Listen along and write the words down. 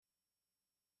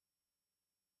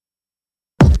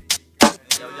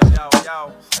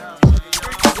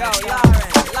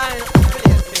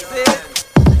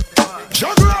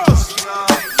Jugglers!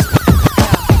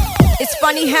 It's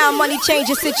funny how money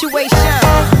changes situation.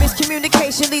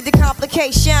 Miscommunication lead to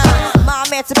complication. My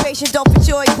emancipation don't fit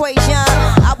your equation.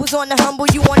 I was on the humble,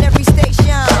 you on every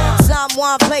station.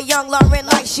 Someone play young Lauren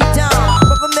like she done,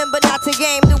 but remember not to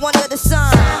game the one of the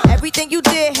sun. Everything you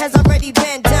did has already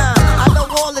been done. I know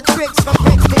all the tricks from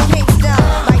bricks to Kingston.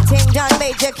 Like Ting Dun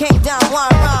Major, King Dun One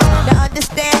Run. Now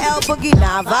understand El Boogie,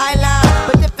 not violent,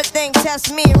 but if a thing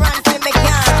test me, run to me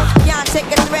gun. Can't take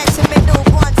a threat to me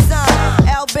newborn son.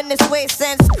 El been this way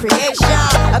since creation.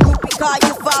 A groupie call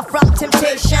you far from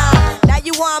temptation. Now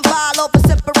you on ball over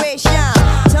separation.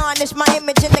 Tarnish my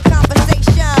image in the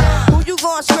conversation. Who you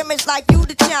gon' scrimmage like you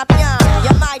the champion?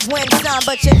 You might win some,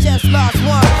 but you just lost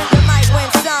one. You might win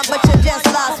some, but you just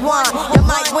lost one. You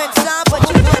might win some, but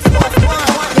you just lost one.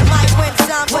 You might win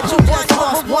some, but you just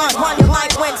lost one. You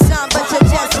might win some, but you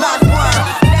just lost one.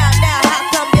 Now, how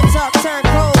come your talk turn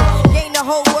cold? Gain the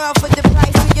whole world for the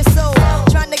price of your soul.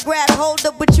 Trying to grab hold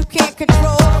of what you can't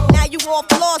control. Now you all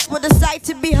lost with a sight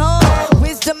to behold.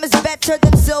 Wisdom is better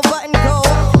than silver and gold.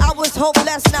 I was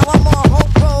hopeless, now I'm on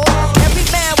hope roll. Every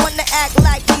man wanna act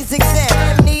like he's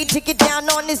exempt. Need to get down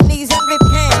on his knees and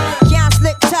repent. Can't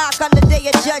slick talk on the day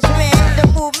of judgment. The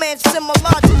movement's similar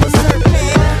to a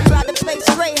serpent. Try to play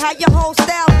straight, how your whole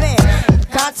style been.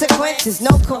 Consequences,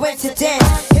 no coincidence.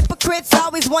 Hypocrites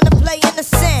always wanna play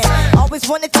innocent. Always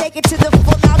wanna take it to the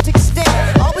full out extent.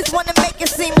 Always wanna make it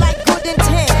seem like good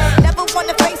intent. Never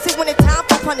wanna face it when it's time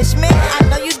for punishment. I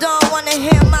know you don't wanna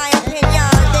hear my opinion.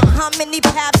 There come many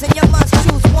paths and you must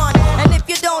choose one. And if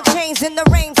you don't change, then the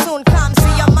rain soon comes.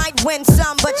 See, you might win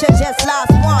some, but you just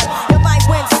lost one. You might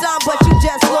win some, but you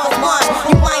just lost one.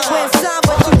 You might win some,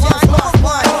 but you just lost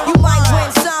one. You might win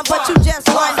some, but you just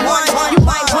lost one. You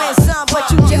might win some, but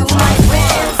you just might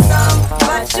win some,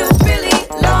 but you really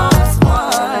lost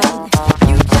one.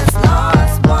 You just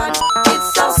lost one. It's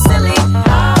so silly.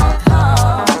 How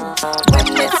come when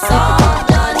it's all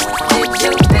done, did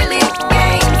you really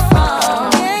gain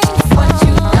from what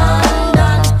you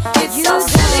done? It's so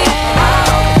silly. How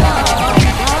come?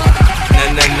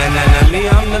 Nah, me,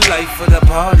 I'm the life of the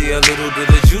party. A little bit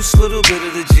of juice, little bit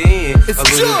of the gin. A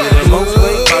little bit of both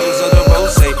way, bottles of the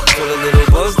rosé. Put a little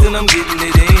buzz, then I'm getting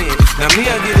it in. Now me,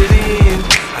 I get it in,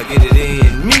 I get it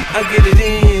in. Me, I get it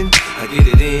in, I get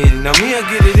it in. Now me, I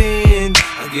get it in,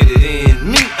 I get it in.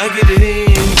 Me, I get it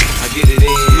in, I get it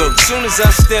in. Look, soon as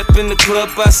I step in the club,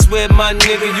 I swear, my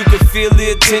nigga, you can feel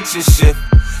the attention shift.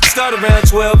 Start around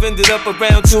 12, ended up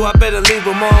around 2. I better leave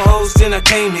with more hoes than I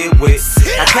came here with.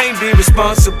 I can't be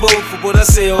responsible for what I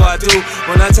say or I do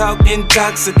when I talk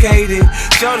intoxicated.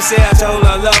 Shorty say I told her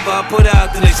I love her. I put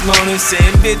out the next morning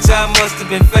saying, bitch, I must have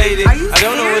been faded. I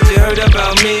don't know what you heard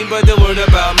about me, but the word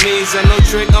about me is I'm no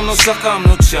trick, I'm no sucker, I'm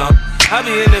no chump. I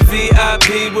be in the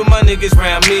VIP with my niggas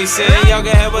round me, saying y'all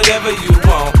can have whatever you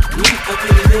want. Me, I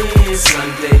get it in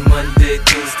Sunday, Monday,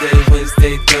 Tuesday,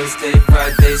 Wednesday, Thursday,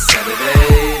 Friday,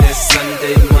 Saturday. That's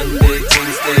Sunday, Monday,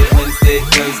 Tuesday, Wednesday,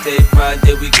 Thursday,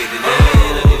 Friday. We get it in.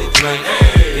 I need a drink,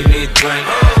 give me a drink.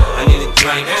 I need a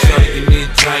drink, shorty, give me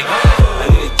a drink. I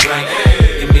need a drink,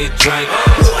 give me a drink.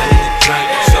 I need a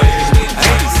drink, shorty, give me a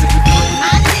drink.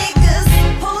 My niggas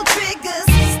pull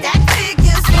triggers, stack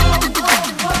figures,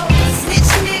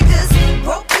 snitch niggas,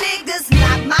 broke niggas,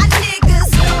 not my niggas.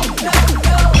 No.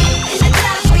 In the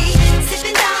club we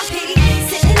sipping Don P,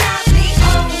 sitting on me.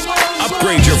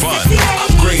 Upgrade your fun,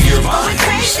 upgrade your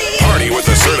minds. Party with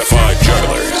the certified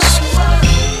jugglers.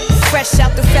 Fresh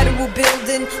out the federal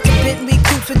building, the Bentley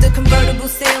coupes with the convertible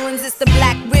ceilings. It's the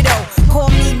Black Widow. Call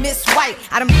me Miss White.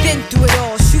 I done been through it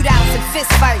all. Shootouts and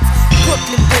fist fights.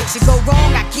 Brooklyn bitch, you go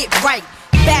wrong, I get right.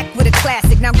 Back with a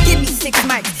classic, now give me 6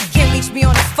 mics. Can't reach me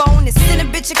on the phone and send a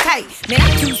bitch a kite. Man, I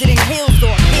use it in Hills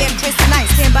or Hair Chris Nice.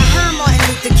 Stand behind Martin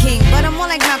Luther King, but I'm more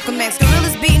like Malcolm X.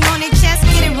 Gorillas beating on their chest,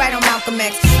 get it right on Malcolm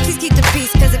X. Please keep the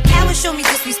peace, cause if cowards show me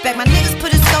disrespect, my niggas put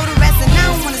us go to rest and I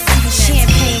don't wanna see you next.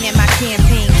 Champagne at my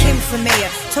campaign, Kim for mayor.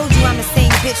 Told you I'm the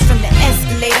same bitch from the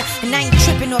escalator. And I ain't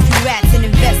tripping off you rats and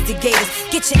investigators.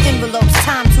 Get your envelopes,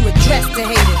 time to address the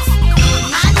haters.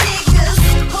 My niggas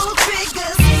pull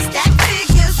triggers, stack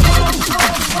figures,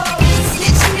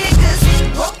 snitch niggas,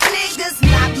 broke niggas,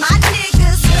 not my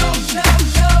niggas. No.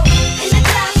 In the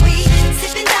club we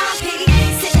sipping Don P,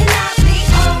 sitting on me.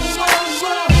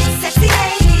 Sexy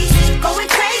ladies going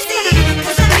crazy,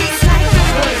 cause I need like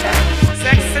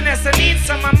sexiness, I need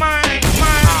some of mine.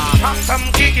 Come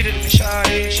kick it in me,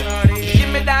 shawty. Give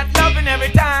me that loving every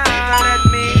time. Let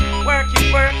me work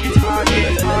it hard.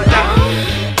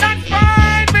 Not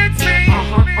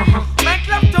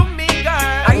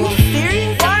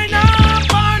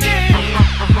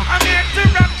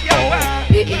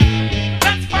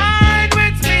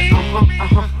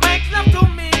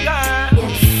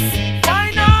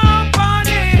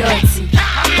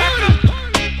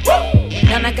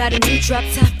got a new drop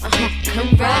top,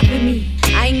 come ride with me.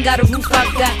 I ain't got a roof, I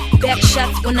got back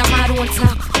shots when I ride on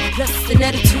top. Plus an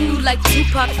attitude like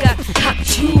Tupac got. Hot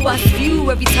chew, I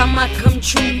spew every time I come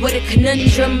true. With a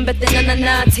conundrum, but the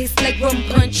na-na-na tastes like rum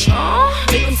punch.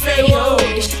 Make them say, oh,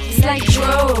 this shit is like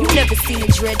dro. You never seen a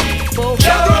dread before.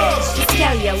 This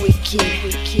gal, ya wicked,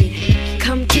 wicked.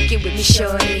 Come kick it with me,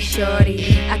 shorty,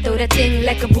 shorty. I throw that thing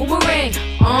like a boomerang.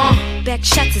 Back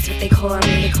shots is what they call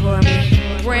me,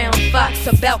 Brown fox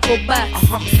about robots.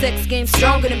 Sex game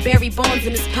stronger than Barry Bonds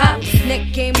in his pop.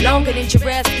 Neck game longer than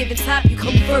giraffes giving top. You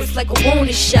come first like a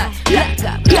bonus shot. Black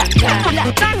guy, black guy,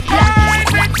 black guy.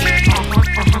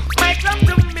 Make love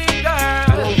to me,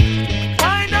 girl.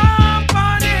 Wind up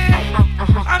on it.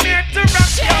 I'm here to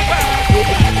rock your world.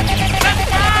 Let's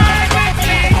ride with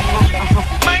me.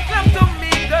 Make love to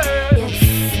me, girl.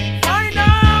 Wind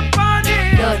up on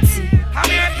it. I'm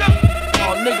here to.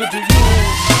 Oh, nigga, do you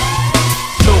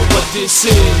know what this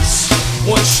is?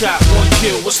 One shot, one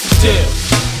kill, what's the deal?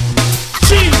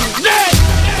 G-Net!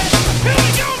 Here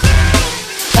we go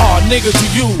now. Aw, nigga, do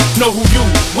you know who you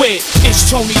with? It's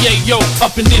Tony Ayo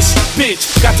up in this bitch.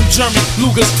 Got them German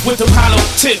Lugers with them hollow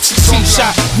tips.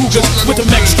 C-shot Rugers with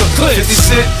them extra clips. 50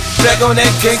 Cent, back on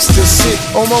that gangster shit.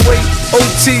 On my way,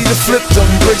 OT to flip them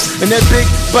bricks. And that big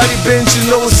body bench, you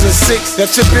know it's a 6.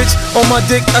 Got your bitch on my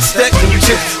dick, I stack them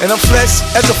chips. And I'm flesh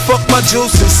as a fuck, my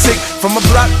juice is sick. From a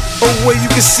block away, you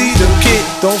can see them kid.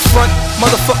 Don't front,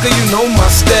 motherfucker, you know my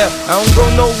style. I don't go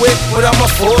nowhere without my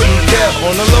 40 cap.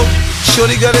 On the low,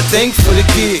 shorty got a thing for the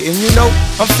kid. And you know,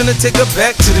 I'm finna take her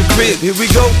back to the crib. Here we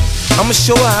go, I'ma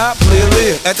show her how I play a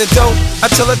live. At the door, I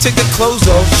tell her take the clothes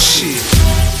off. Shit,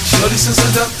 shorty so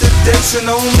seductive, dancing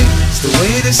on me. It's the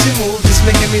way that she moves, it's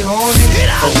making me horny.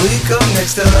 I wake up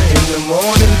next to her in the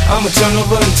morning. I'ma turn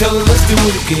over and tell her let's do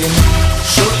it again.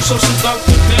 Shorty so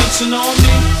seductive, dancing on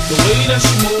me. The way that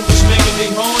she moves is making me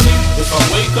horny. If I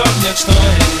wake up next to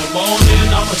her in the morning,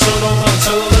 I'ma turn over and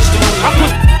tell her let's do it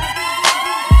again.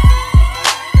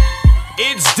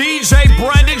 It's DJ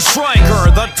Brandon Stryker,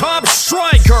 the top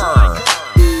striker.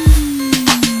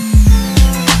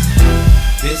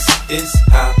 This is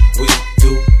how we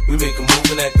do. We make a move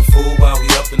and act the fool while we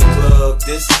up in the club.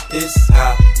 This is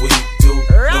how we do.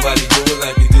 Nobody do it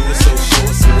like we do it, so show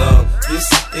us some love. This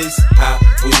is how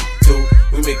we do.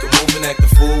 We make a move and act the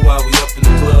fool while we up in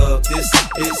the club. This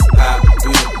is how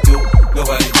we do.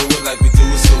 Nobody do it like we do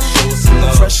it, so show us some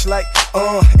love. Fresh like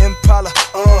Impala,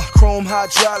 chrome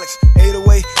hydraulics,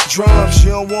 808 drums.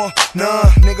 You don't want none,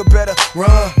 nigga better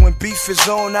run. When beef is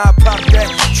on, I pop that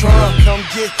trunk. Come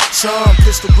get some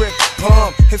pistol grip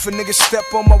pump. If a nigga step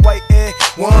on my white air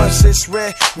ones, it's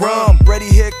red rum. Ready,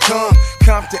 here come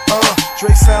Compton,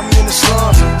 Dre found me in the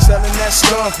slums, selling that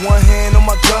skunk. One hand on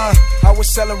my gun. I was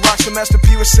selling rocks and Master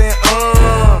P was saying,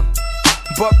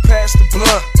 buck past the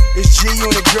blunt. It's G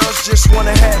and the girls just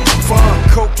wanna have fun.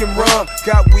 Coke and rum,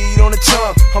 got weed on the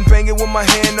tongue. I'm banging with my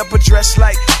hand up a dress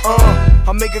like,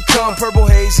 I make it come, purple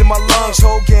haze in my lungs.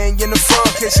 Whole gang in the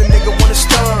front, case a nigga wanna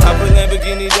stun. I put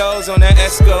Lamborghini doors on that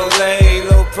Escalade.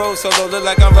 Low pro solo, look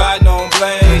like I'm riding on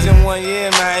blades. In 1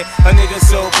 year, man, a nigga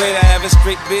so great. I have a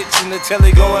straight bitch in the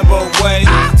telly going both ways.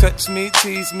 Touch me,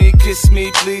 tease me, kiss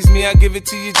me, please me. I give it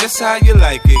to you just how you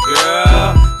like it,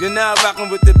 girl. You're now rocking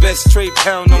with the best straight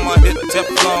pound on my hip,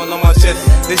 Teflon on my chest.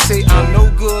 They say I'm no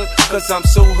good, cause I'm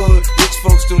so hood. Rich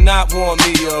folks do not want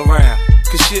me around.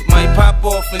 Cause shit might pop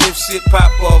off, and if shit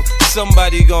pop off,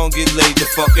 somebody gon' get laid the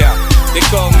fuck out. They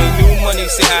call me new money,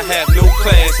 say I have no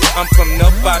class. I'm from the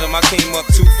bottom, I came up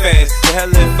too fast. The hell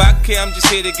if I care, I'm just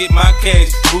here to get my cash.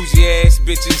 Bougie ass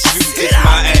bitches, you kiss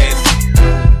my ass.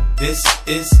 This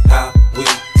is how we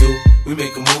do. We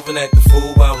make a move and act the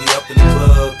fool while we up in the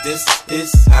club. This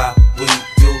is how we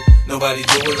do. Nobody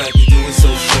do it like we do it, so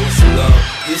show us some love.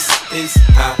 This is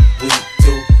how we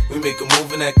do. We make a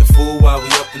move and act the fool while we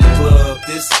up in the club.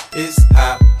 This is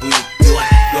how we do.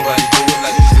 Nobody do it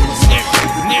like we do it, so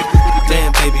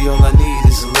damn, baby, all I need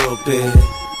is a little bit.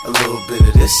 A little bit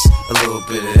of this, a little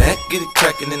bit of that. Get it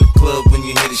crackin' in the club when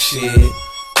you hear the shit.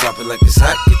 Drop it like it's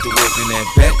hot, get the work in that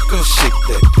back. Go shake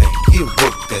that thing, yeah,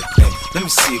 work that thing. Let me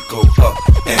see it go up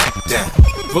and down.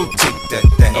 Rotate that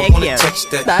thing, I wanna touch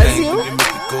that thing. When you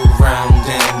make it go round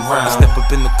and round. I step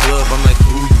up in the club, I'm like,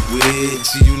 who you with?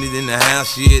 She unit in the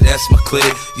house, yeah, that's my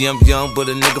clique. Yeah, I'm young, but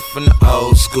a nigga from the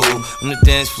old school. On the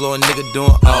dance floor, a nigga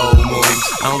doing old moves.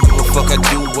 I don't give a fuck, I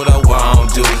do what I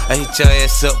want to. I hit your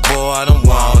ass up, boy, I don't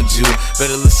want you.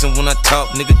 Better listen when I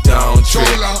talk, nigga, don't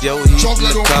trip. Yo, he's in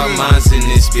the car, mine's in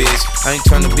this bitch. I ain't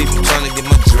tryna beef, I'm tryna get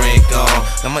my drink on.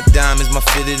 Now my diamonds, my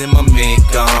fitted, and my mink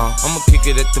on. I'ma kick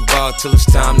it at the bar till it's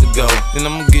time to go. Then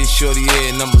I'ma get shorty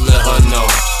here and I'ma let her know.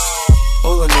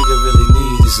 All a nigga really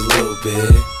need is just a little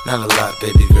bit. Not a lot,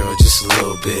 baby girl, just a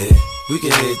little bit. We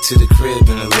can head to the crib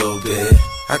in a little bit.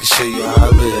 I can show you how I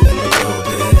live in a little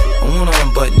bit. I wanna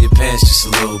unbutton your pants just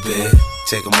a little bit.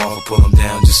 Take them off, pull them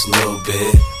down just a little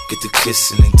bit. Get the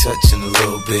kissing and touching a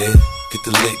little bit. Get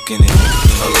the licking in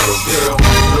a little bit. Girl,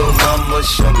 little mama,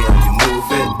 show me how you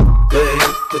move it. Go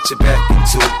ahead, put your back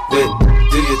into it.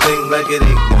 Do your thing like it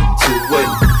ain't nothing to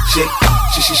it.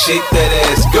 Shake that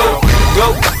ass.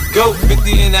 Go,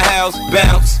 50 in the house,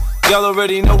 bounce. Y'all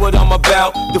already know what I'm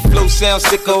about. The flow sounds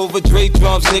sicker over Dre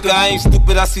drums, nigga. I ain't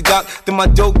stupid, I see Doc, then my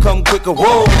dough come quicker.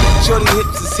 Whoa, shorty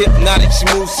hips is hypnotic, she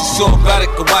moves, she's so erotic.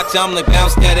 Watch, I'm like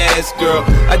bounce that ass, girl.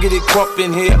 I get it crump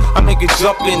in here, I make it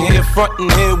jump in here, front in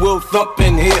here, we'll thump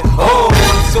in here. Oh,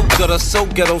 so gutter, so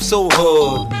ghetto, so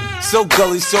hood. So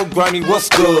gully, so grimy, what's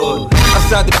good?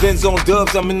 Outside the Benz on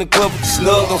dubs, I'm in the club with the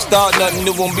snug. Don't start nothing,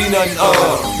 it won't be nothing,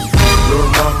 Little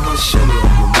mama, show me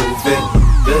how you move it.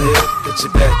 Go ahead, put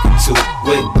your back into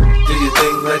it. Do your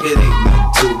thing like it ain't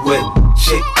nothing to it.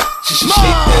 Shake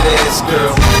that ass, girl.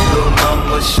 Little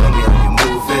mama, show me how you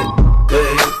move it. Go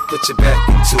ahead, put your back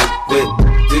into it.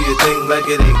 Do your thing like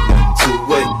it ain't nothing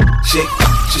to it.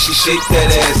 Shake that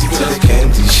ass. To the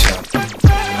candy shop,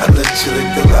 I let you lick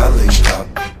the lollipop.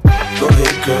 Go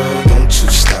ahead, girl, don't you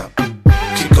stop.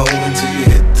 Keep going till you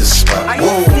hit the spot.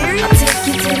 Whoa. I'll take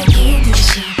you to the candy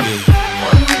shop.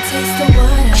 One more taste of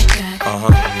what I got.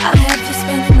 I'll have you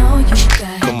spending all you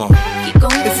got. Come on. Keep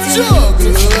going till you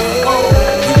hit the spot.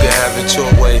 You can have it your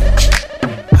way.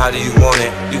 How do you want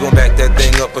it? You gon' back that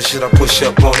thing up or should I push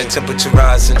up on it? Temperature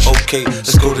rising, okay,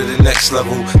 let's go to the next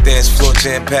level. Dance floor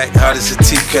jam-packed, hot as a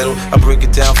tea kettle. I break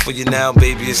it down for you now,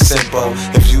 baby, it's simple.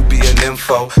 If you be an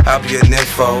info, I'll be an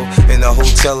info. In the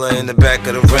hotel or in the back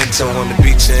of the rental, on the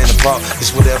beach or in the park,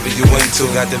 it's whatever you into.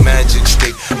 Got the magic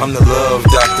stick, I'm the love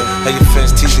doctor. How your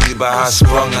friends teasing you about how I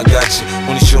sprung, I got you.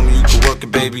 Wanna show me you can work it,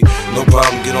 baby? No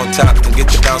problem, get on top and get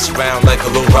to bounce around like a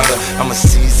low rider. I'm a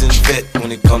seasoned vet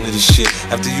when it come to this shit.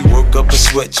 After you work up a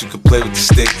sweat, you can play with the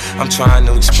stick. I'm trying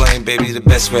to explain, baby, the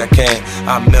best way I can.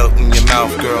 I melt in your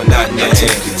mouth, girl, not in your hand.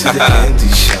 Take you to the candy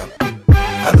shop,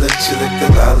 I let you lick the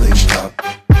lollipop.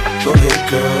 Go ahead,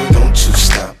 girl, don't you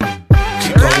stop.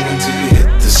 Keep going till you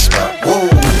hit the spot. Whoa.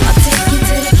 I'll take you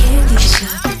to the candy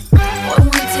shop. One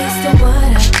more taste of what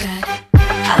I got.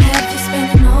 I'll have you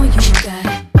spending all you got.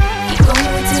 Keep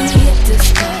going till you hit the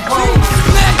spot.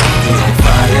 We on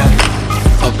fire,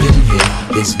 Up in here,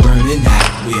 it's burning hot.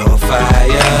 we on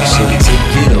fire. Should we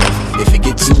take it off if it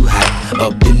get too hot?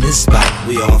 Up in this spot,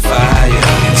 We on fire.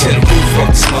 Tear the roof off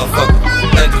this motherfucker.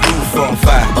 Let the roof on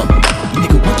fire.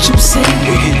 nigga, what you say?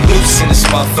 We get loose in this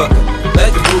motherfucker.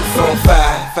 Let the roof on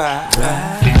fire.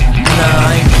 Nah,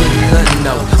 I ain't putting nothing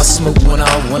out. I smoke when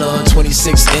I want a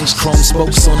 26-inch chrome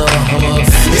spokes on a Hummer.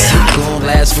 This heat gon'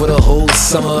 last for the whole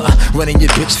summer. Running your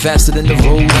bitch faster than the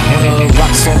road runner.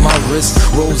 Rocks on my wrist,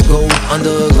 rose gold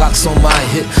under. Locks on my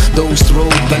hip, those throw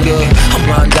thunder. I'm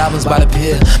riding diamonds by the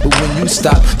pier, but when you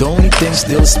stop, the only thing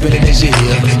still spinning is your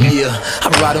ear. Yeah,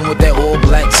 I'm riding with that all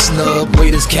black snub.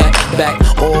 Waiters cap back,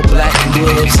 all black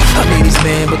gloves. I made these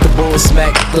man with the ball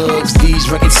smack thugs. These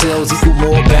record sales equal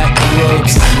more back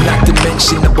rubs. Not to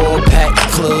mention the ball pack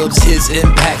clubs. His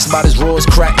impacts about as raw as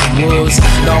crack was.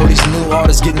 And all these new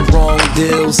artists getting wrong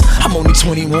deals. I'm only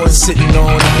 21 sitting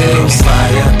on the mills.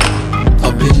 Fire,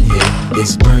 Up in here,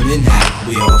 it's burning hot.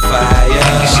 we on fire.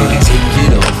 Should we take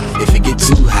it off if it get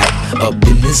too hot? Up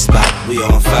in this spot, We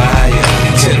on fire.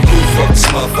 Tear the roof off this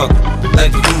motherfucker.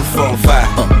 Let the roof on fire.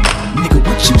 nigga,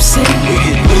 what you say? We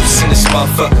get loose in this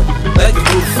motherfucker. Let the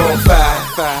roof on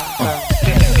fire.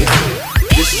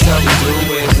 This is how we do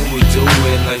it when we do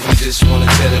it. Like we just wanna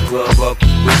tear the club up.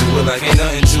 We do it like ain't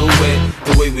nothing to it.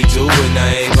 The way we do it, now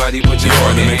everybody put your You're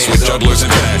in the mix with Jugglers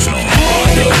International.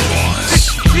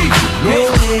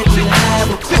 Ready to have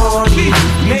a party,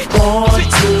 we want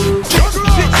to.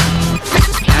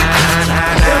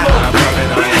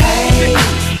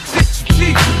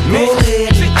 Go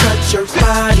ahead and touch your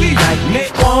body like we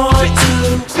want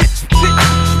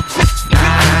to.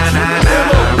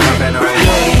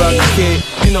 About the kid,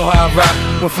 you know how I rock.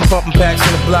 Went from pumping packs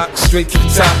on the block straight to the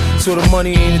top. So the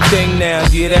money ain't a thing now,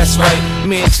 yeah, that's right.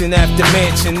 Mansion after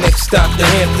mansion, next stop the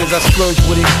Hamptons. I splurge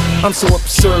with it, I'm so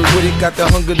absurd with it. Got the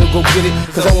hunger to go get it,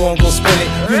 cause I won't go spend it.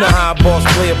 You know how a boss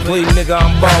play, nigga,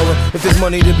 I'm ballin'. If there's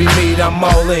money to be made, I'm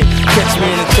all in. Catch me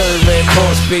in the third red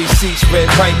boss, base seats, red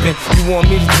piping. You want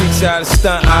me to teach you how to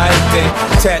stunt, I ain't then.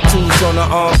 Tattoos on the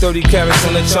arm, 30 carats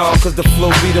on the charm, cause the flow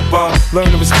be the bomb.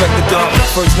 Learn to respect the dump.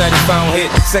 First night he found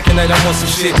hit, second night I want some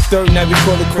shit. Third night we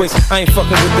call it quits, I ain't fucking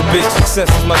with the bitch. Success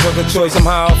is my drug of choice, I'm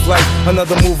high off life.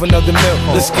 Another move, another mill,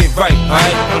 let's get right,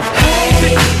 alright?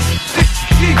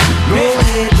 Go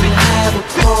ahead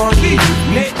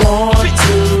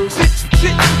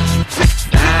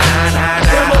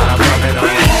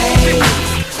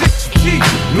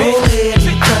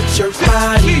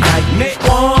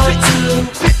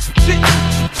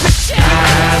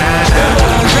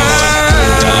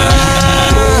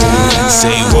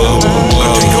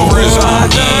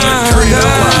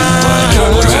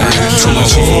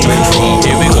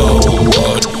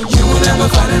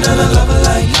find another lover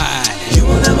like mine. You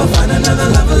will never find another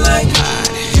lover like mine.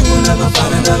 You will never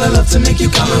find another love to make you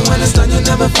come, and when it's done, you'll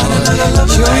never find another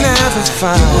lover like mine.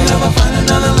 You will never find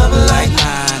another lover like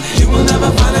mine. You will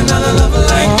never find another lover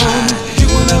like mine. You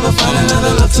will never find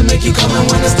another love to make you come, and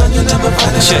when it's done, you'll never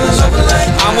find another lover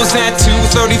like mine. I was at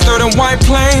 233rd and White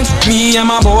Plains. Me and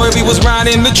my boy, we was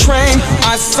riding the train.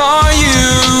 I saw you.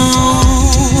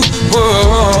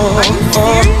 Whoa,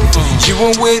 you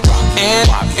were with and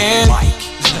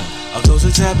those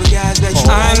are type of guys that you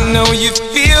I know you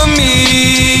feel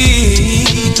me.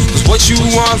 'Cause what you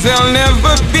want, they'll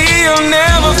never be, you'll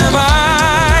never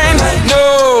find.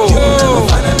 No, you'll never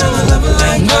find another lover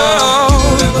like no.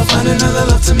 You'll never find another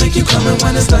love to make you come, and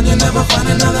when it's done, you'll never find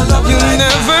another lover like you'll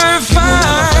never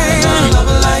find another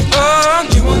lover like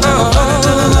you will never find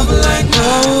another lover like you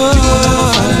will never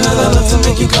find another love to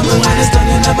make you come, and when it's done,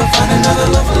 you'll never find another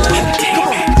lover like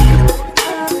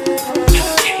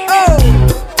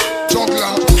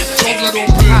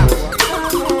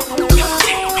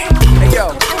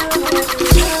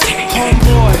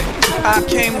I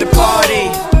came to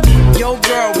party, your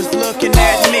girl was looking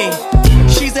at me.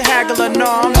 She's a haggler, no,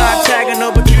 I'm not tagging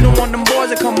her, but you don't want them boys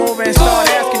to come over and start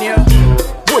asking you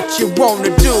what you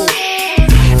wanna do,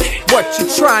 what you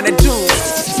trying to do,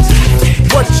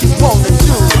 what you wanna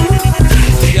do,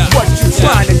 what you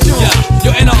trying to do.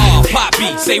 Yo, NR, Poppy,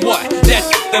 say what? That's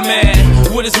the man.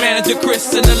 With his manager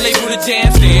Chris and the label The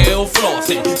Jam, still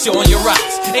flossing, showing your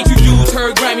rocks. Ain't you dudes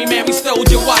heard Grammy, man, we stole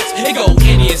your watch. It go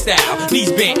Indian style,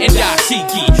 knees bent and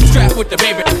dashiki. Strapped with the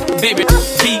baby,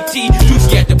 BT.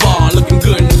 Juicy at the bar, looking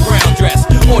good in the brown dress.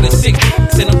 Ordered 6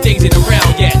 and them things ain't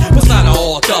around yet. Persona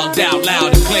all thugged out,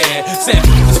 loud and clear. 7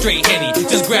 straight Henny,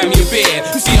 just grab me a beer.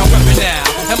 You see I'm reppin' now,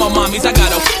 and my mommies, I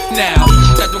got a now.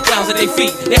 Got them clowns at their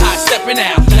feet, they hot stepping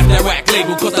out. Left that rack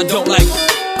label, cause I don't like.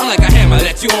 I'm like a hammer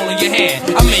that you hold in your hand.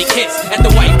 I make hits at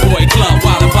the white boy club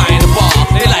while I'm buying the bar.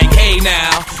 They like, hey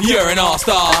now, you're an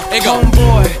all-star. They go,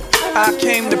 homeboy, I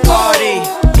came to party.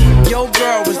 Your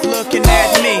girl was looking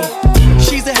at me.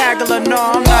 She's a haggler, no,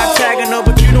 I'm not tagging her,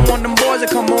 but you don't want them boys to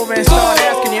come over and start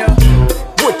asking you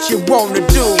what you wanna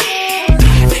do,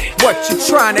 what you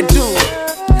trying to do,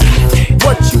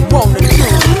 what you wanna do,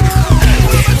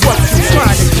 what you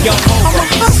trying to do. I'm a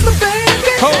hustler,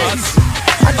 baby.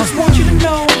 I just want you to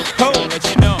know,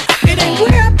 it ain't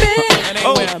where I've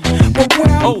been, but where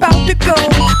I'm about to go.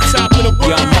 Top of the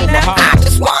world, now I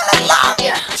just wanna love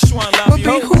you, but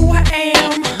be who I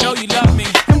am. Know you love me,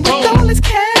 and with all this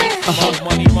cash,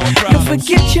 money, more problems.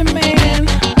 You'll forget your man.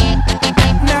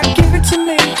 Now give it to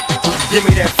me. Give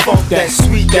me that funk, that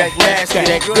sweet, that nasty,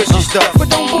 that gushy stuff. But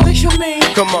don't bullshit me.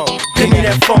 Come on, give me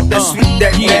that funk, that sweet,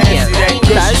 that nasty, that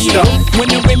gushy stuff. When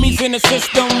the Remy's in the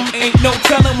system, ain't no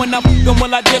telling when I fuck them,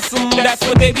 will I diss them. That's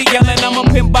what they be yelling, I'm a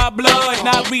pimp by blood,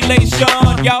 not relation.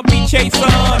 Y'all be chasing,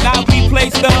 I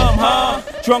replace them, huh?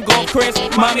 Drunk on Chris,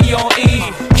 mommy on E.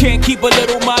 Can't keep a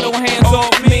little model hands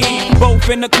off me. Both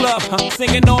in the club,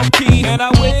 singing off key. And I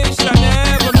wish I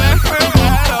never met her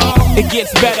at all. It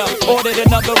gets better, ordered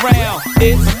another round.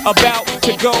 It's about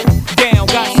to go down.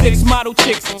 Got 6 model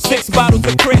chicks, 6 bottles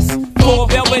of Chris, 4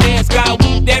 velvet ass, got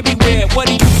weed everywhere. What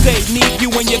do you say? Need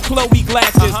you in your Chloe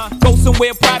glasses. Go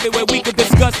somewhere private where we could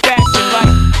discuss fashion, like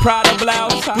Prada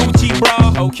blouse, Gucci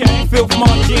bra, okay, Filth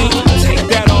Margine, take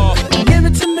that off. Give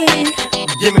it to me.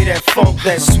 Give me that funk,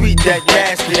 that sweet, that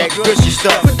nasty, that gushy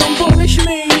stuff. But don't bullshit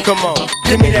me. Come on,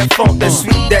 give me that funk, that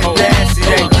sweet, that nasty,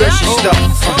 that gushy stuff.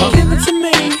 Give it to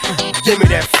me. Give me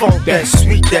that funk, that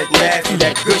sweet, that nasty,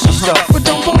 that gushy stuff. But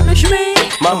don't bullshit me.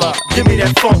 Mama, give me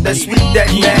that funk, that sweet,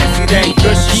 that nasty, that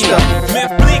gushy stuff.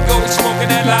 Meth Bleak always smoking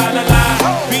that la la la.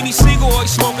 Beanie Siegel always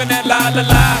smoking that la la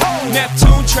la.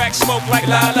 Neptune track smoke like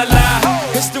la la la.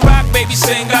 It's the rock baby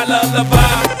sing I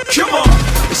lullaby. Come on,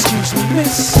 excuse me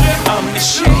miss, I'm the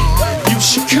shit. You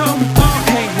should come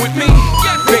hang with me.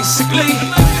 Basically,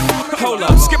 hold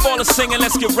up, skip all the singing,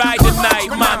 let's get right tonight,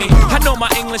 mommy. I know my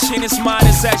English ain't as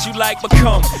modest as you like, but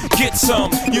come, get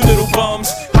some, you little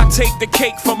bums. I take the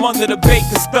cake from under the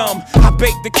baker's thumb. I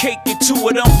bake the cake, get 2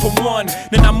 of them for 1.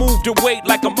 Then I move the weight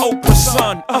like I'm Oprah's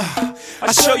son.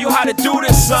 I show you how to do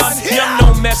this, son. Young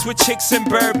no mess with chicks in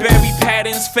Burberry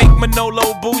patterns. Fake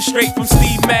Manolo boo straight from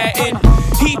Steve Madden.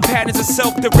 He patterns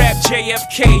himself to rap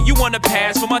JFK. You wanna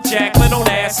pass for my Jacqueline on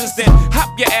asses, then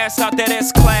hop your ass out that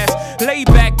S-Class. Lay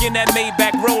back in that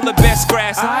Maybach, roll the best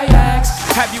grass. I ask,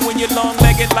 have you in your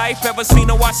long-legged life ever seen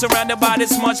a watch surrounded by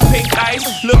this much pink ice?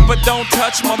 Look but don't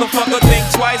touch, motherfucker, think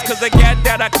twice. Cause the gat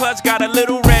that I clutch got a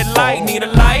little red light. light, need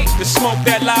a light to smoke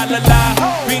that la la la.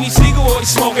 Beanie Siegel always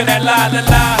smoking that la la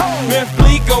la. Myth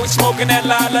Bleak always smoking that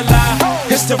la la la.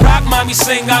 It's the rock mommy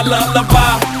sing our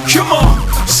lullaby. Come on,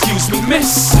 excuse me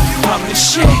miss, I'm the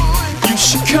shit. You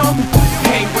should come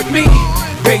hang with me,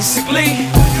 basically.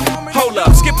 Hold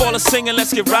up, skip all the singing,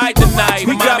 let's get right tonight.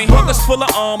 We got buckets full of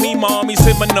army, mommies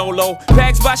in Manolo.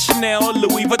 Bags by Chanel,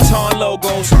 Louis Vuitton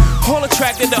logos. All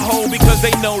attracted to hoe because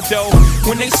they know dough.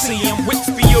 When they see him, which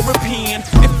be European.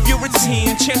 If you're a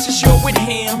 10, chances you're with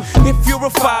him. If you're a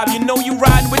 5, you know you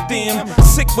riding with them.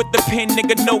 Sick with the pen,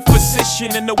 nigga, no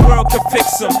physician in the world can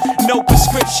fix him. No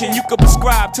prescription, you can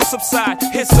prescribe to subside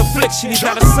his affliction. He's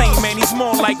not a saint, man, he's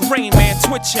more like Rain Man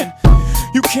twitching.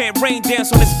 You can't rain dance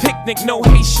on this picnic. No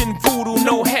Haitian voodoo,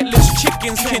 no headless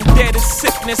chickens. Can dead as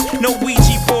sickness, no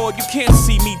Ouija board. You can't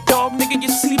see me, dog, nigga, you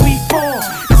see me fall.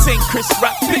 This ain't Chris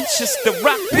Rock, bitch, it's the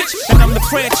Rock, bitch. And I'm the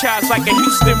franchise like a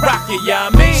Houston Rocket, yeah,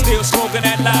 I mean. Still smoking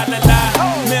that la la la.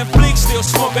 Man, Bleak still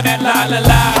smoking that la la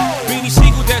la. Beanie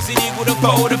Siegel, Desert Eagle, the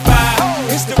 4 to 5.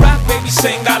 It's the rock, baby,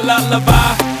 sing our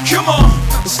lullaby. Come on,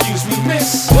 excuse me,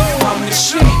 miss, I'm the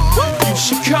shit. You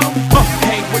should come,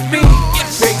 hang with me,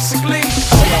 basically.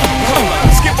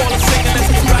 Skip all the singing, let's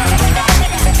get right.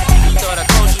 I thought I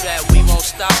told you that we won't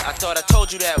stop. I thought I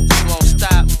told you that we won't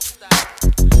stop.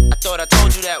 I thought I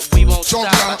told you that we won't stop.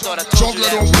 I thought I told you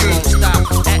that we won't stop.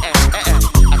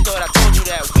 I thought I told you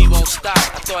that we won't stop.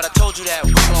 I thought I told you that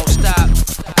we won't stop.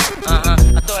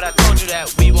 I thought I told you that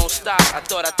we won't stop. I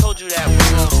thought I told you that we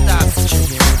won't stop.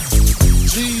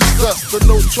 Jesus, the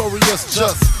notorious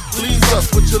just. Please us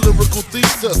with your lyrical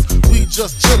thesis. We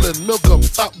just chillin', milk 'em,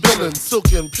 top billin',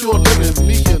 silkin', pure linen,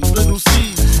 me and Little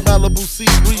C, Malibu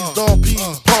sea breeze, dawn peas,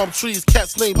 palm trees,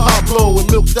 cats named Pablo and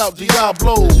milked out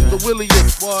Diablo. The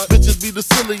williest, bitches be the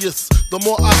silliest. The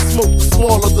more I smoke, the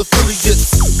smaller the Philly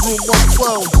gets. Room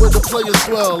 112, where the players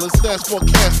dwell, and stash more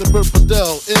cash than Bert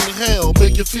Fidel. Inhale,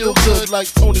 make you feel good like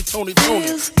Tony.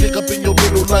 Pick up in your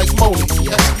middle like Moni.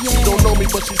 She don't know me,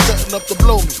 but she's setting up to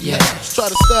blow me. Try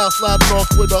to style sliding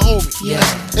off with a homie.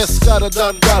 Escada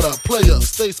Dangada, player,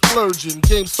 stay splurging.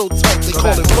 Game so tight, they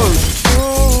call it version.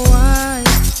 Oh, I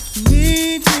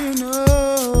need to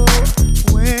know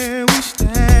where we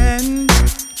stand.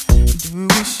 Do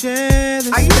we share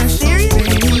the same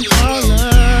thing called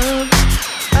love?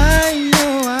 I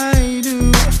know I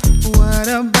do. What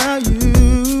about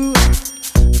you?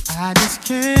 I just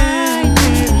can't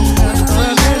get enough of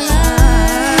this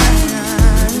time.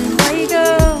 Where you go?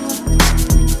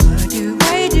 What do I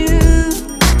do?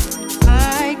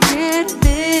 I can't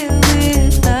live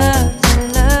without your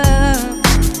love.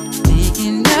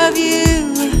 Thinking of you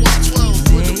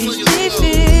makes me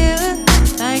feel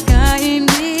like I am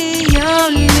the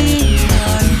only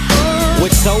one.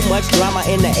 With so much drama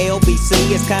in the LBC,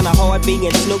 it's kinda hard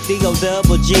being Snoop D-O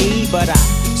double G. But I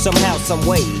somehow,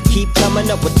 someway keep coming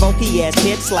up with funky ass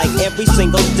hits like every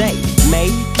single day. May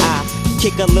I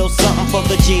kick a little something for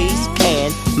the G's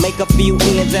and make a few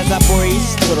ends as I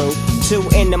breeze through 2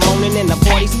 in the morning and the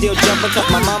party still jumping cause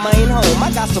my mama ain't home. I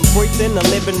got some freaks in the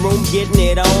living room getting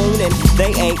it on and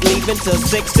they ain't leaving till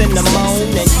 6 in the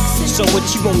morning. So what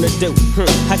you wanna do?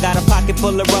 I got a pocket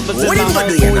full of rubbers and my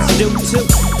homeboys do too.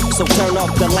 So turn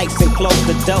off the lights and close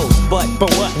the doors.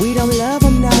 But what? We don't love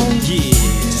them now. Yeah.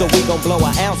 So we gon' blow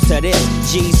an ounce to this.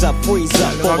 G's up, freeze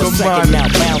up for a second now,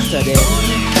 bounce to this.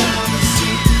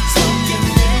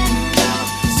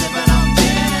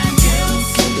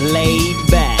 Laid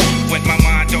back. With my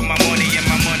mind on my money and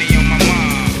my money on my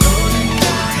mind.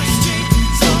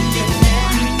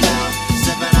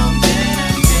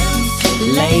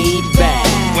 Laid back.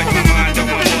 With my mind on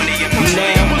my money and my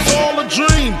money on my mind. It was all a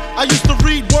dream. I used to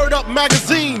read Word Up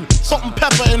magazine. Salt and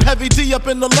Pepper and Heavy D up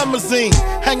in the limousine.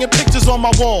 Hanging pictures on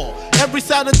my wall. Every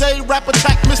Saturday, rap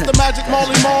attack Mr. Magic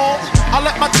Marley Marl. I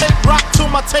let my tape rock till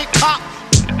my tape pop.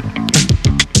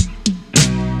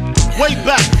 Way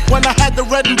back when I had the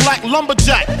red and black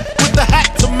lumberjack with the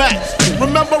hat to match.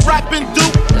 Remember rapping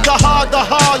Duke?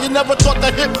 Dhall, you never thought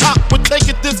that hip hop would take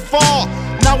it this far.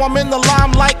 Now I'm in the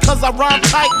limelight cause I rhyme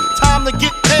tight. Time to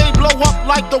get paid, blow up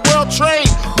like the world trade.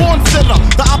 Born sinner,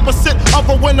 the opposite of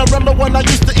a winner. Remember when I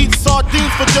used to eat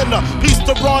sardines for dinner? Peace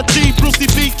to Ron G, Brucey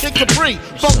B, Kid Capri,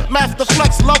 Funk Master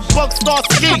Flex, Love Bug, Star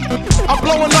Ski. I'm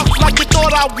blowing up like you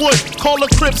thought I would. Call a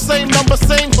crib, same number,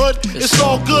 same hood. It's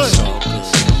all good.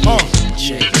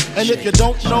 And if you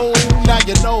don't know, now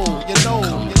you know, you know,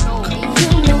 you know.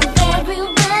 You know very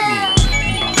well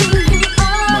who you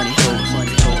are. Money hold.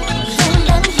 Don't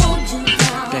let them hold you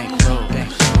down.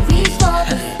 Reach for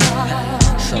the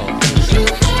stars. You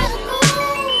have to go.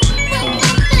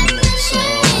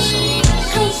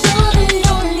 Cause you're the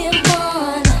only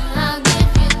one. I'll give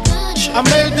you good. I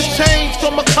made this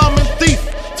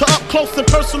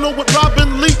personal with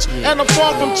Robin Leach. And I'm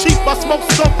far from cheap, I smoke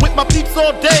skunk with my peeps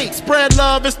all day. Spread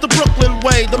love, it's the Brooklyn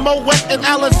way. The Moet and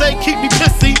Alizé keep me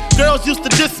pissy. Girls used to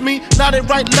diss me, now they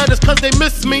write letters cause they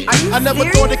miss me. I never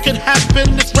thought it could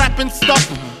happen, this rapping stuff.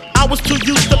 I was too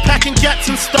used to packing gats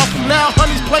and stuff. Now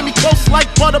honeys play me close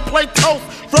like butter play toast.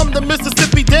 From the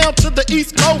Mississippi down to the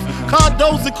East Coast.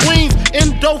 Condos in Queens,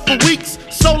 indo for weeks.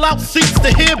 Sold out seats to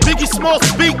hear Biggie Small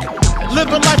speak.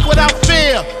 Living life without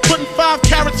fear. Putting 5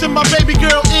 carats in my baby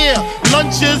girl ear.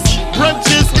 Lunches,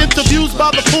 brunches, interviews by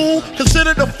the pool.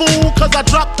 Considered a fool cause I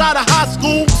dropped out of high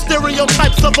school.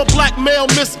 Stereotypes of a black male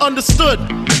misunderstood.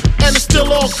 And it's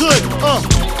still all good,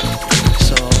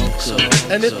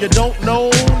 And if you don't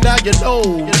know, now you know.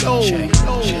 You know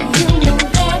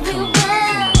very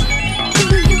well who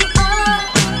you are.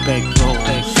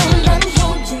 Somebody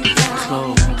hold you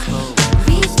down.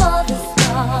 Reach for the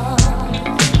stars.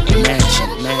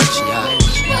 Mansion,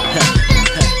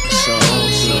 so.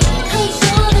 Cause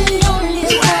you're the only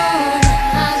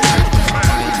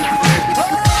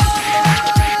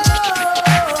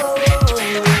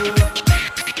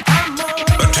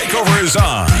The takeover is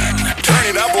on. Turn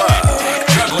it up loud.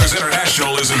 Jugglers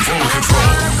International is in full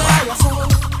control.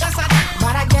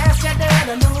 But I guess you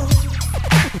didn't know.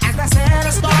 As I said,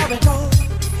 the story goes.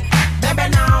 Baby,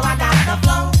 now I got the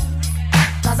flow.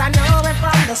 Cause I know it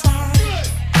from the start.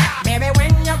 Baby,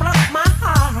 when you broke my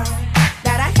heart,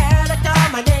 that I had to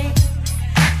come again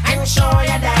and show you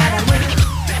that I win.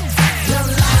 Your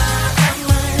love of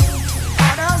mine.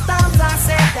 All those times I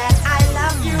said that I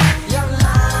love you. Your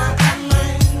love of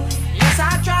mine. Yes, I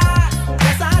tried.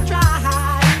 Yes, I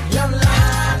tried. Your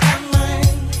love of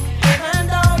mine. Even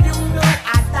though you know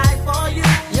I'd die for you.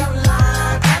 Your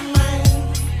love of mine.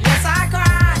 Yes, I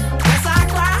cried. Yes, I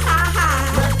cried.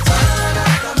 Return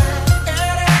of the man.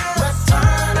 It is.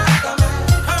 Return of the man.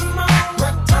 Come on.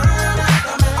 Return of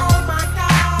the man. Oh my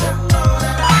God. You know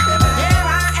that I've been here.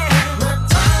 I am.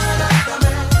 Return of the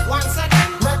man. Once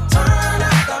again. Return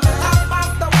of the man. Top of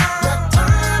the world.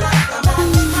 Return of the man.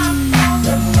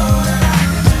 You know that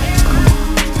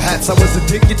Perhaps I was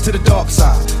addicted to the dark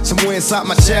side. Somewhere inside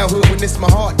my childhood when this my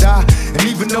heart died. And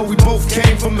even though we both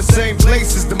came from the same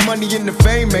places, the money and the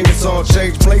fame made us all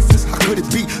change places. How could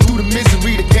it be through the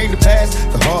misery that came to pass?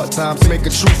 The hard times make a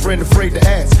true friend afraid to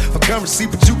ask for currency,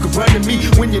 but you can run to me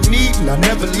when you need, and I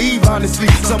never leave.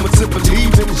 Honestly, someone to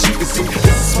believe in, as you can see, it's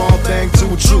a small thing to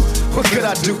a truth. What could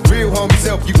I do? Real homies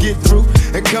help you get through.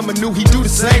 And coming new, he do the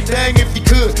same thing if he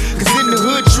could. Cause in the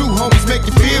hood, true homies make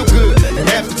you feel good. And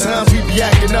half the times we be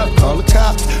acting up, call the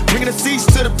cops, bringing a cease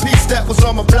to the peace that was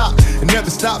on my block. It never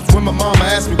stops when my mama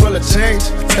asks me, will I change?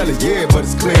 I tell her, yeah, but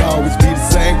it's clear I'll always be the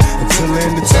same until the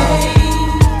end of time.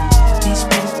 these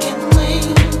broken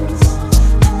wings.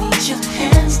 I need your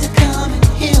hands to come and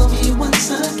heal me once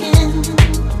again.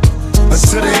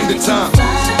 Until the end of time.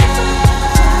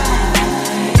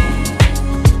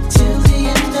 Till the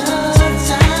end of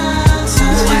time.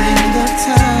 Till the end of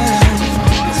time.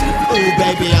 Ooh,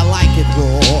 baby, I like it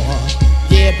raw.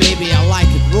 Yeah, baby, I like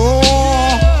it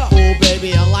raw. Ooh,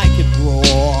 baby, I like it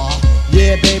raw.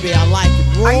 Yeah, baby, I like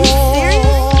it raw. Are you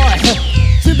serious?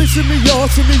 Shimmy, shimmy, y'all,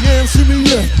 shimmy,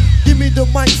 yeah. Give me the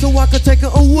mic so I can take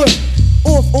it away.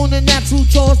 Off on the natural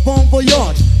charge, bon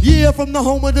voyage. Yeah, from the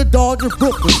home of the Dodgers,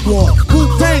 Brooklyn squad.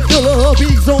 Wu-Tang Killer,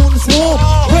 hubby's on the swarm.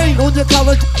 Rain on your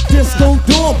college disco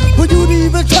dorm. But you didn't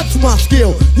even touch my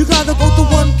skill. You gotta go to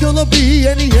one killer B,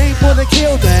 and he ain't gonna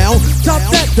kill down. Chop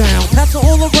that down, pass it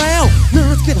all around.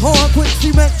 Lyrics get hard, quick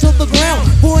cement to the ground.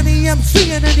 For an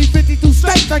EMC in any 52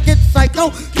 states, I get psycho.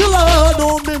 Killer,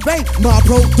 Norman Bates. My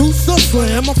producer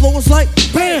slam, my flow is like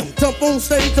bam. Jump on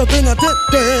stage, and then I dip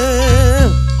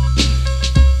down.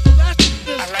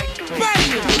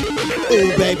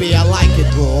 Ooh, baby, I like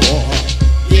it raw.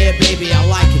 Yeah, baby, I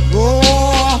like it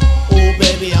raw. Ooh,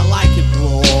 baby, I like it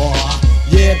raw.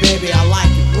 Yeah, baby, I like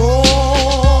it raw.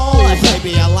 Ooh,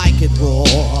 baby, I like it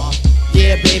raw.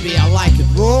 Yeah, baby, I like it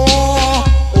raw.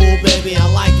 Ooh, baby, I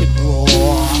like it raw.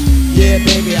 Yeah,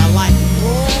 baby, I like it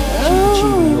raw.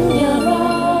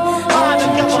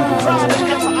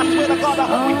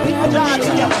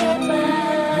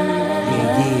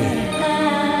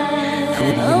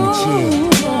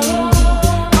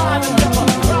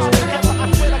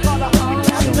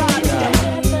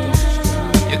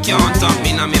 You can't talk me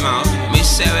in my mouth. Me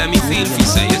say where me feel fi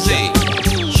say you say.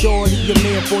 Shorty, the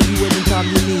man for you anytime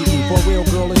you need me. For real,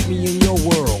 girl, it's me in your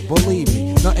world. Believe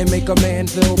me, nothing make a man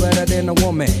feel better than a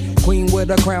woman. Queen with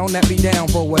a crown that be down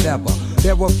for whatever.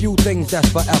 There are few things that's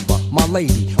forever. My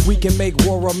lady, we can make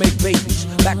war or make babies.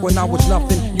 Back when I was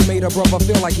nothing, you made a brother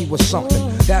feel like he was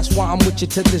something. That's why I'm with you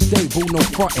to this day, boo, no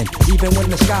frontin'. Even when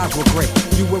the skies were gray,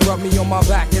 you would rub me on my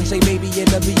back and say, baby,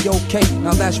 it'll be okay.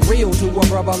 Now that's real to a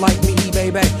brother like me,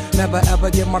 baby. Never ever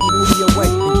give my booty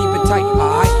away and keep it tight,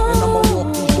 alright? And I'ma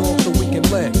walk these dogs so we can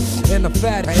live in a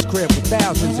fat ass crib with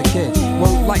thousands of kids.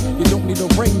 Word like, you don't need a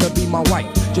ring to be my wife.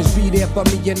 Just be there for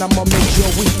me and I'ma make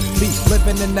sure we be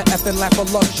living in the effing lap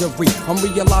of luxury. I'm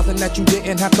realizing that you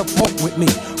didn't have to fuck with me,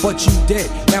 but you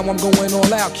did. Now I'm going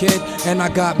all out, kid, and I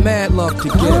got mad love to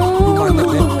give. You my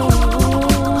nigga.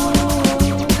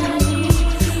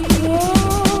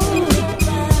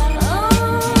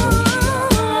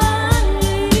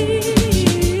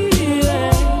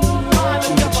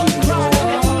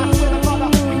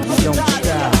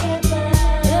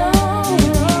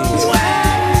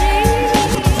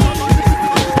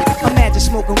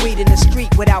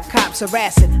 Without cops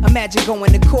harassing, imagine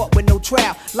going to court with no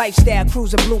trial. Lifestyle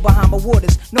cruising blue Bahama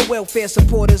waters, no welfare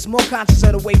supporters. More conscious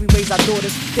of the way we raise our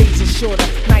daughters. Days are shorter,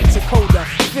 nights are colder.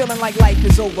 Feeling like life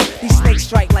is over. These snakes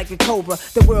strike like a cobra.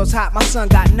 The world's hot, my son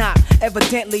got knocked.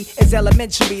 Evidently, it's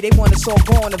elementary. They want us all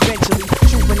gone eventually.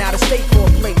 Trooping out of state for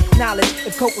a plate. Knowledge,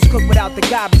 if coke was cooked without the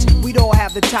garbage, we'd all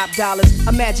have the top dollars.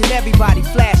 Imagine everybody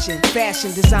flashing,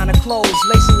 fashion, designer clothes,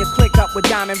 lacing your click up with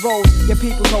diamond rolls. Your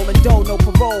people holding dough, no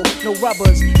parole, no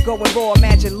rubbers. Going raw,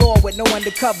 imagine law with no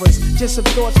undercovers. Just some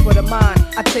thoughts for the mind.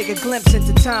 I take a glimpse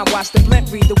into time, watch the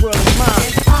blimp read the world is mine.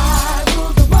 If I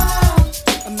rule the world,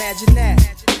 imagine that.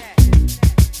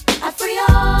 I free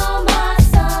all my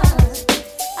sons.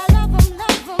 I love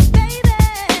them, baby.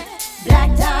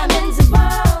 Black diamonds and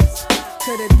pearls.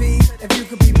 Could it be? If you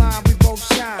could be mine, we both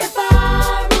shine. If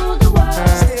I rule the world,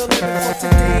 still living for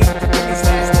today. These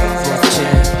last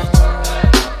days.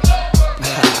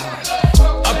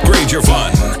 Upgrade your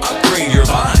fun, upgrade your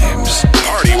vibes.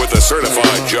 Party with the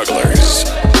certified jugglers.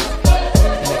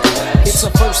 It's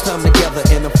our first time together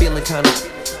and I'm feeling kinda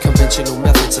conventional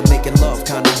methods of making love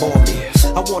kinda bore me.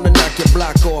 I wanna knock your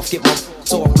block off, get my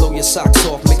off, blow your socks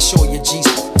off, make sure your G's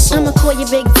off. I'ma call you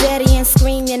Big Daddy and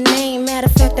scream your name. Matter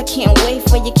of fact, I can't wait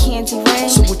for your candy rain.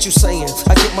 So what you saying?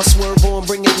 I get my swerve on,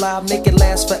 bring it live, make it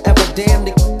last forever. Damn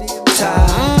the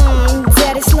time.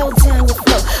 Daddy, slow down your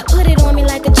flow. Put it on me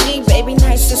like a G, baby,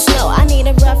 nice and slow. I need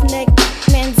a roughneck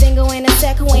Mandingo and a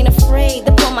sack who ain't afraid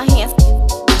to pull my hands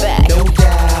back. No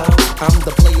doubt, I'm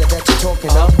the player that you're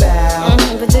talking about.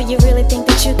 But do you really think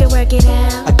that you can work it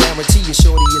out? I guarantee you,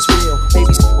 shorty, it's real.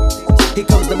 Baby, here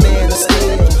comes the man of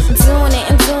steel. Doing it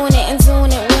and doing it and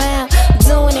doing it well.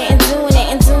 Doing it and doing it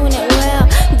and doing it well.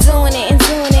 Doing it and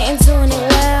doing it and doing it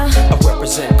well. I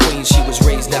represent Queens, she was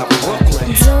raised out in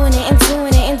Brooklyn. Doing it and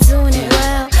doing it and doing it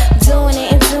well. Doing it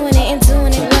and doing it and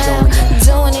doing it well.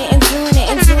 Doing it and doing it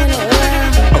and doing it well.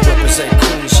 I represent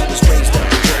Queens, she was raised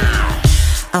out in Brooklyn.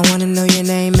 I wanna know your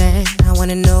name, man. I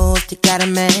wanna know if you got a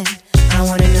man. I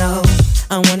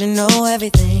wanna know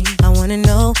everything. I wanna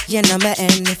know your number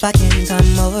and if I can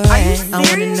come over. And I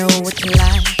wanna know what you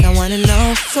like. I wanna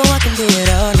know so I can do it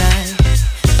all night.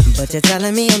 But you're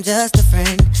telling me I'm just a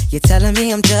friend. You're telling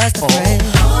me I'm just a friend.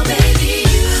 oh baby,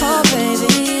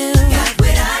 you got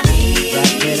what I need. Got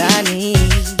what I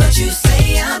need. But you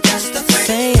say I'm just a friend.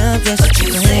 Say I'm just but a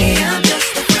you friend. say I'm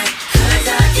just a friend. 'Cause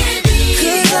I can be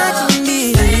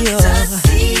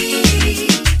fantasy.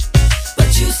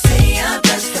 But you say I'm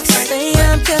just a friend. Say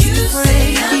I'm just a friend.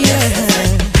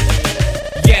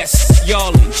 Yes,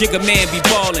 y'allin', Jigga man be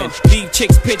ballin'. Leave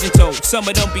chicks pigeon-toed, some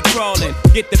of them be crawlin'.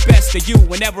 Get the best of you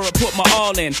whenever I put my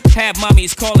all in. Have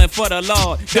mommies callin' for the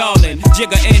Lord, darling.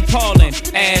 Jigga and Paulin',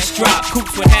 ass drop,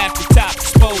 coops with half the top,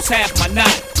 expose half my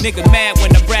knot. Nigga mad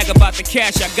when I brag about the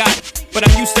cash I got, but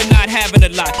I'm used to not having a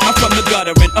lot. I'm from the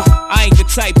gutter and I ain't the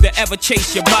type to ever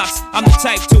chase your box. I'm the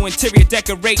type to interior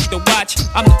decorate the watch.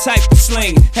 I'm the type to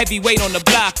sling heavyweight on the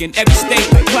block in every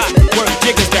state like clock. Work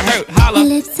jiggers to hurt, holla. Your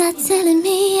lips are telling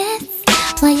me yes,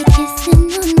 while you're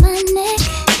kissing on my neck,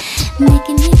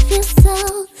 making me feel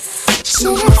so.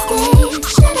 Should I stay?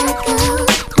 Should I go?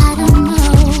 I don't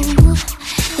know.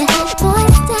 Your head boy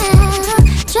style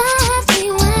drives me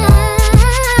wild,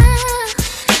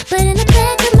 but in the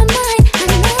back of my mind, I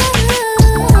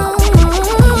know.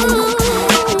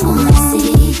 Wanna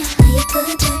see how you put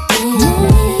that thing on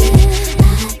me?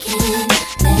 I can't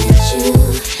let you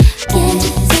get the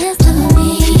best of me,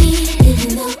 even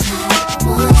though I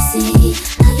wanna see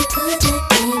how you put that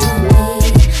thing on me.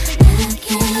 I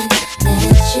can't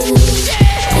let you.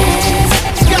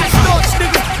 Scott Storch,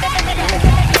 nigga.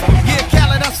 Yeah,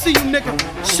 Khaled, I see you, nigga.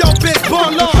 Show bitch,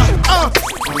 born Lord.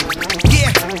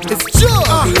 Yeah, it's Jug.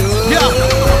 Yeah,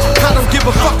 I don't give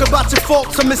a fuck about your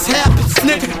faults or mishaps,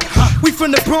 nigga. We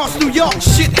from the Bronx, New York,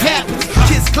 shit happens.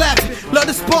 Kids clapping, love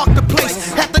to spark the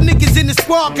place. Half the niggas in the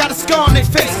squad got a scar on their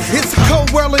face. It's a cold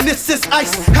world and this is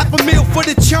ice. Half a meal for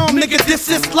the charm, nigga, this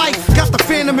is life. Got the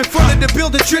Phantom in front of the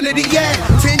building, Trinity, yeah.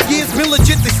 10 years been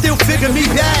legit, they still figure me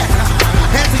bad.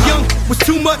 As a young, was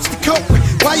too much to cope with.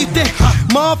 Why you think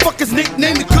motherfuckers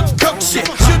nicknamed me cook shit?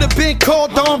 Should've been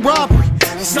called on robbery,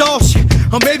 stall shit,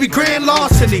 or maybe grand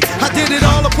larceny. I did it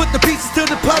all, I put the pieces to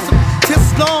the puzzle.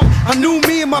 Just long, I knew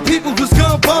me and my people was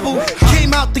gonna bubble.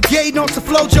 Came out the gate on some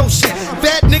Flojo shit.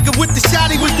 Bad nigga with the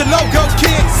shotty was the logo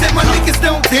kid. Said my niggas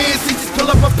don't dance, they just pull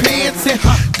up my pants and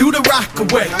do the rock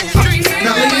away.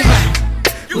 Now lean back,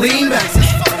 lean back,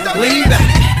 lean back,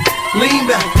 lean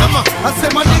back. Come on, I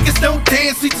said my niggas don't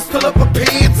dance, we just pull up our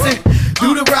pants and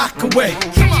do the rock away.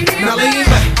 Now lean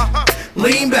back,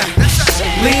 lean back,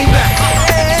 lean back,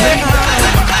 lean back.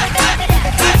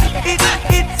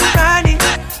 It's Friday,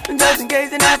 just in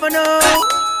case you never know.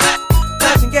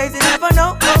 Just in case you never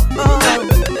know.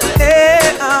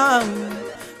 Hey, love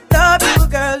you,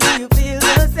 girl, do you feel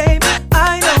the same?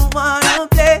 I don't wanna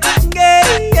play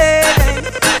games,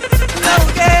 no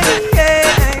games.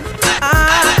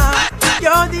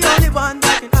 You're the only one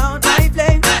that can out my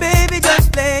flame. Baby,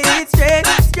 just play it straight,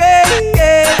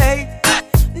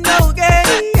 no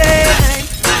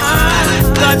games.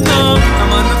 God no,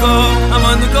 I'm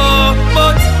on the go,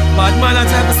 but bad man I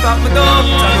try to stop me though.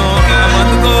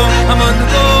 I'm on the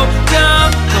go,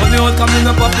 yeah. Now the old coming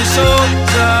up off the show,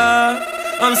 yeah.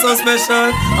 I'm so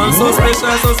special, so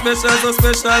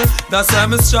special. That's why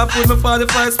I'm strapped with my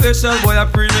 45 special. Boy, I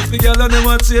pray me for girl and them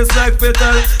want chase like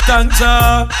petal. Thank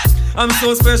ya. I'm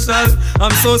so special,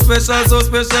 so special.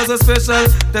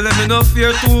 Tell them enough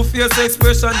fear, two-face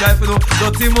expression. Guy for no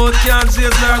dirty mouth can't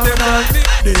chase like them all.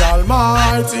 The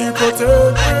Almighty protect me,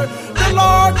 the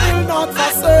Lord will not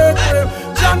forsake me.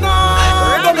 Jana,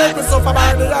 don't make me suffer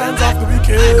by the hands of the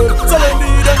wicked. So when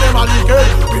lead them are wicked,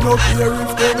 we no care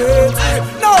if they hate me.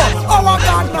 No, our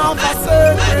God now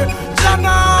forsake me.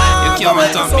 Jana, you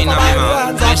can't talk me now,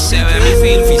 man. You say where me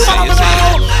feel, you say.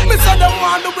 Me say them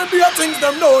want to be things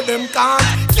them know them can't.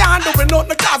 Can't do it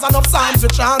nothing cause enough psalms you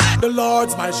chant. The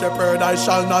Lord's my shepherd, I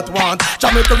shall not want.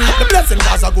 Jamaica reap the blessing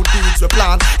cause a good deeds we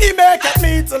plant. He maketh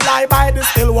me to lie by the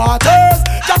still waters.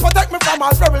 Jah protect me from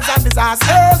all perils and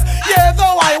disasters. Yeah,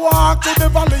 though I walk through the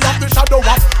valley of the shadow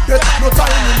of death, no time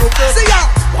in no fear. See ya!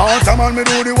 Water man, me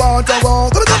do the water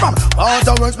walk. Come from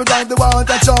water works, me drive the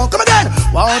water truck. Come again.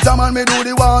 Water man, me do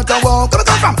the water walk. Come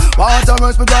from water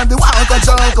works, me drive the water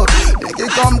truck. Nigga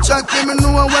come check me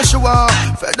know where she walk.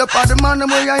 Fed up on the man,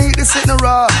 where you eat the sitting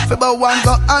raw. If about one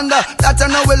go under, that I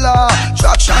know we law.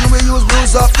 Traction we use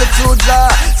bruise up the two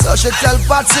jaw. So she tell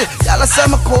Patsy, y'all say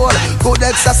me cool. Good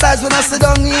exercise when I sit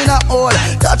down in a hole.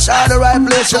 Touch all the right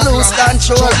place, she lose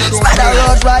control. Spider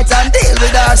road right and deal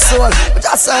with our soul. But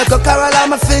just circle Carol,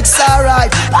 I'm a fix alright.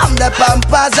 Pam the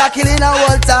pampas are killing a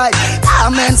whole time.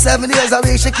 I'm in 7 days a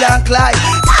week she can't climb.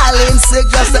 Darling sick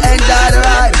just to enjoy the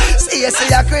ride. See you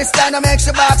a Christian that makes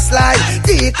you backslide.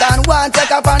 Deacon one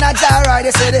take up on a jar ride.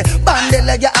 They say the bandit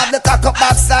leg you have the cock up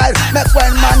backside. Make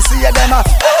when man see you them a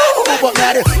ooh, but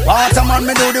me the water man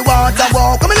me do the water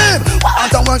walk. Come live.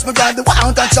 Water works me drive the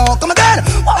water chalk. Come again.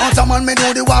 Water man me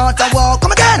do the water walk.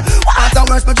 Come again. Water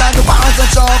works me drive the water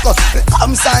chalk.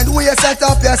 Come sideways, set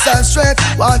up yourself straight.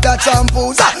 Want a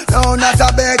shampoos, no not a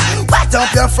bed. Wet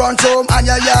up your front room and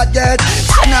your yard gate.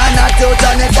 Not to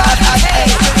turn it out again.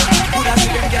 Coulda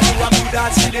see them gyal who a coulda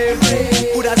see them.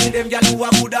 Coulda see them gyal who a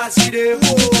coulda see them.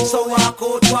 So walk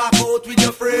out with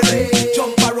your friend.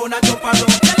 Jump around and jump around.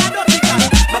 Tell her dirty cat.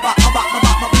 My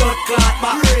blood clot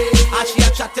back. And she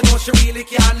a chat to know she really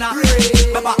can't.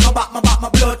 My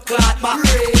blood clot back.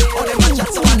 Oh them a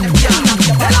chat so and them can't.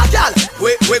 Tell her gyal.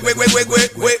 Wait. They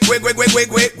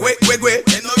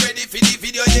not ready for the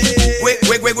video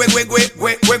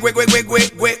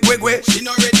yet. Wait. She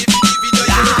not ready for the video yet.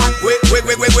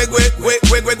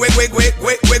 Wait.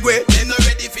 They not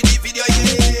ready for the video yet.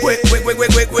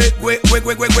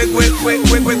 Wait.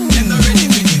 They not ready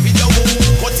for the video.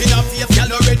 Cutting off face, y'all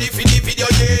not ready for the video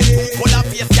yet. Pull off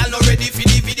face, y'all not ready for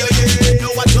the video yet. Know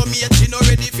what you mean? She not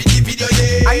ready for the video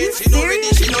yet. Are you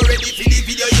serious? She not ready for the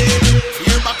video yet.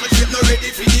 Here back, she not ready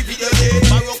for the video yet.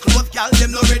 Borrow clothes, y'all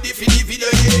them not ready for the video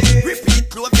yet. Repeat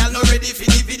clothes, y'all not ready for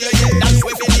the video yet. That's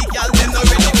where the y'all them not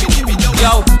ready for the video.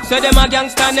 Yo, so them a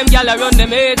gangsta and them gyal a run them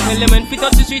head. Tell them when fit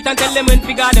up the street and tell them when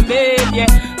figure them bed, yeah.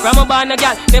 From a barn a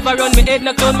gyal, never run me head,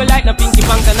 no clone me like no pinky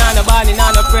pants and no Barney,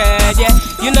 no Fred, yeah.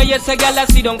 You know yes a gyal a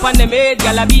sit down pon them head,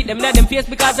 gyal a beat them let them face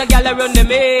because a gyal a run them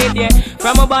head, yeah.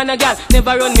 From a barn a gyal,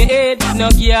 never run me head, no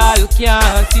gyal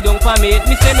can't sit down pon me head.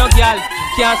 Me say no gyal,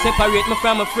 Can't separate me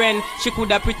from a friend. She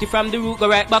coulda pretty from the root, go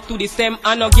right back to the stem.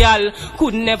 And no girl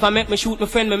could never make me shoot my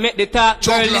friend. Me make the talk.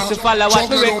 Girl, listen, follow what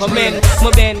me recommend.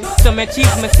 Me bend, so me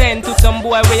cheese me send to some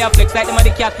boy way up flex like them a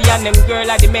the catty and them girl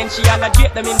like the men. She all a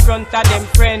drape them in front of them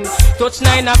friend. Touch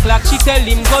 9 o'clock, she tell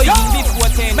him go in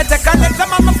before 10. Me take a leg, them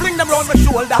and me fling them round my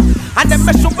shoulder, and then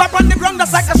me shoot back on the ground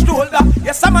just like a stroller.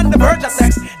 Yes, I'm on the verge of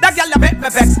sex. That girl a make me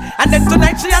vex, and then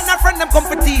tonight she and her friend them come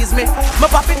to tease me. Me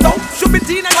pop it down, shoot it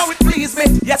in and now it please me.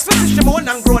 Yes, she moan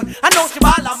and groan, and now she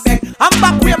ball and beg. I'm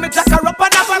back where me jack her up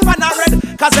and have her pan her red.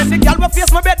 Cause when the girl will face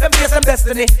my bed, them face them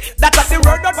destiny. That at the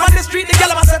word out on the street, the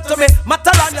girl ever said to me, matter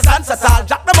on your dance at all,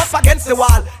 jack them up against the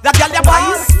wall. That girl ya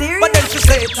ball, but then she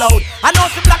say it loud. I know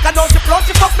she black, I know she proud,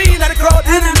 she fuck me in the crowd.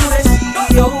 And I know that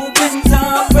she opens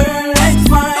up her legs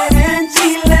wide and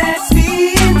she lets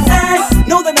me inside.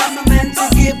 Know that I'm the man to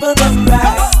give her the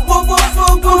ride. Whoa, whoa,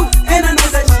 whoa, whoa. And I know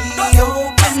that she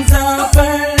opens up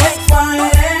her legs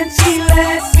wide and she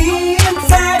lets me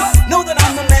inside. Know that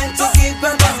I'm the man to give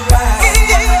her the ride.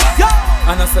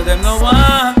 And I say them no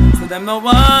one, say them no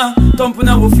one. Thumping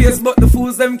our face, but the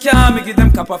fools them can't. Me give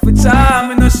them cap off a charm,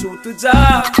 me no shoot to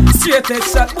jar. Straight head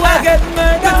shot, boy get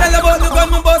murdered. Me tell about the gun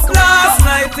me bust last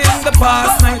night in the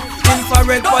past night.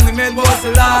 Infrared on the maid was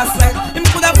the last night. Him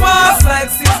coulda pass like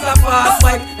sister pass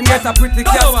like. And get a pretty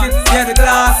casket, yeah the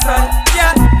glass side.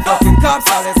 Yeah, fucking cops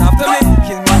always after me.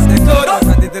 Kill me if they could, but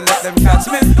I didn't let them catch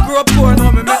me. Grew up poor,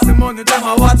 now me make the money, them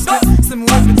a watch me. See me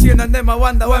with me chain and them a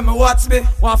wonder when me watch me.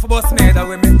 Want for bust me, that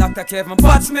way me Dr. Kevin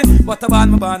patch me. But a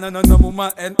band me ban and no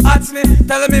woman and hatch me.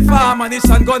 Tell me farm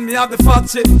and gun me have the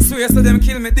factory. Swear so them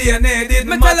kill me DNA did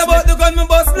me tell about the gun me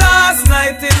bust last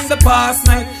night in the past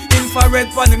night. Infrared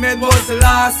on the maid was the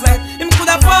last light. Him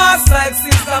coulda pass like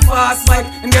sister pass like.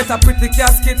 And get a pretty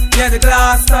casket, yeah the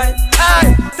glass side.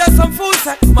 Aye, tell some fools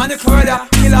like man the corridor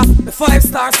killer, the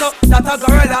 5-star so that a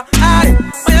gorilla. Aye,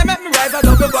 when you make me rise I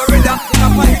double gorilla.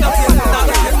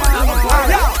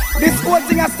 This whole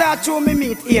thing I start to me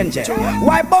meet Angel.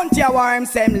 Why Bunty a war him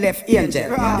same left Angel?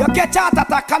 You catch heart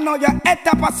attack and now your head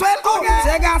tap as well.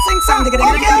 Say you gonna sing something.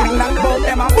 About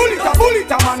them a bullet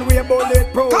a man we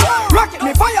bulletproof. Rocket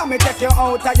me fire me take you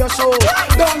out of your show.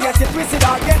 Don't get it twisted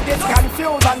or get this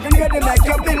confused and grenade it like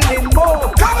your building move.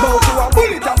 About you a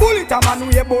bullet a man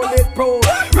we bulletproof.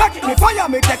 Rocket me fire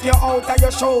me take you out of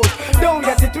your show. Don't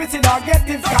get it twisted or get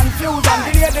this confused and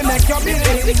grenade it like your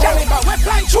building move. We're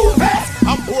flying through best.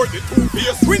 I'm bored with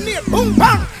toothpaste. We need boom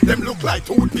bang. Them look like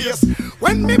toothpaste.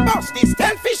 When me bust this,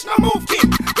 tell fish no move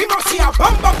king. We must see a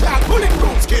bumper clad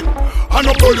bulletproof skin. And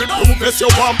a bulletproof vest, you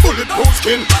want bulletproof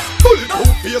skin.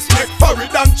 Bulletproof face, neck,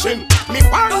 forehead and chin. Me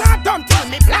warner don't tell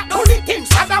me black bullet things.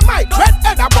 And I might dread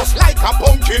head a bust like a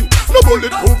pumpkin. No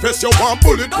bulletproof vest, you want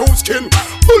bulletproof skin.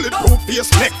 Bulletproof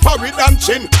face, neck, forehead and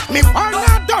chin. Me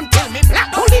warner don't tell me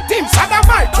black bullet things. And I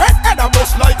might dread head a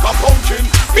bust like a pumpkin.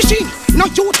 Machine, no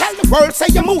you tell the world say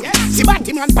you moody. See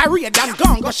Batman parade and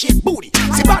gun go shake booty.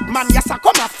 See Batman yes I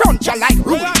come up front you like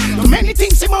Rudy. Too many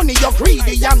things in money you're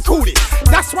greedy and coolly.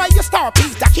 That's why you star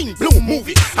Peter King Blue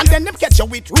movie. And then them catch you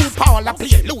with RuPaul and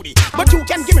play Ludi. But you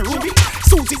can give me Ruby,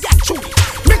 Susie and Judy.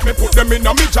 Make me put them in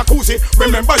a me jacuzzi.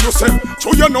 Remember you say,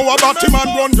 so you know about him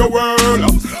and run your world.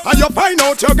 And you find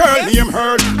out your girl name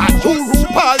her. And you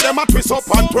RuPaul them a twist up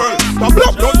and twirl. The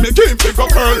blood me game figure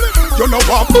curl. You know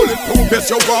what bulletproof vest,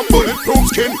 you want bulletproof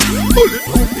skin.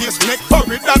 Bulletproof face, neck,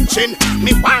 forehead and chin.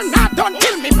 Me wanna don't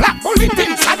kill me black bullet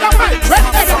things. I don't mind dread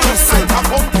ever like a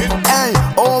pumpkin. Hey,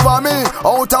 over me,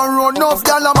 out and road enough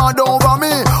gal a mad over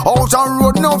me. Out and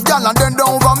road enough gal and then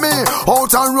over me.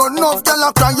 Out and road enough gal a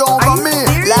cry over me.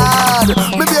 Lad,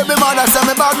 me baby mother say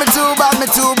me bad, me too bad, me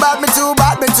too bad, me too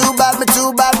bad, me too bad, me too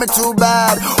bad, me too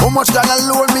bad. How much gal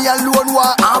alone me alone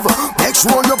want have? Make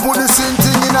sure you put the same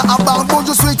thing in a bank. But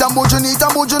you sweet and but you neat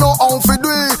and but you know how to do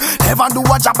it. Never do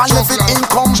a job and left it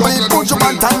incomplete. Put your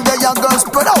man and get your girl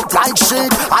spread out like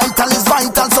shit. Vital is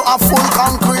vital, so a full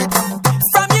concrete.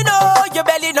 From you know your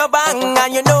belly no bang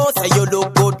and you know say you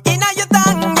look good in a your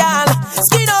tongue, girl.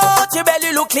 Skin out your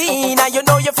belly look clean and you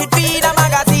know you fit feed a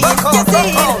magazine. You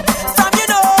see, from you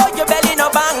know your belly no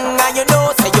bang and you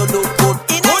know say you look good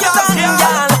in a your tongue,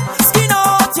 girl. Skin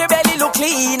out your belly look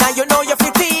clean and you know you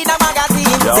fit feed a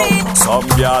magazine. Yo, some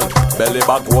girl belly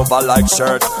back over like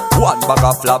shirt. One bag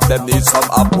of flap, them need some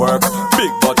up work.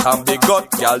 Big butt and big gut,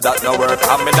 girl that no work.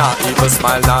 And me not even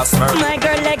smile, not smirk. My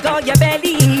girl, let go your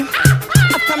belly.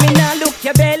 After me now look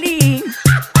your belly.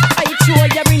 I sure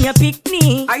you bring your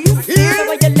picnic. Are you serious?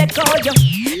 So you let go you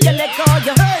let go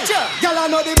you. Girl I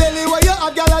know the belly where you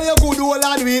have, girl and you good all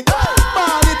and we.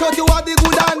 Man, it thought you have the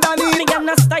good underneath. Me got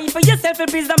no style for yourself and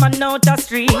please the man out the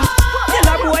street. Tell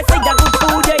a boy say you good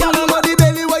food you eat. Girl I know the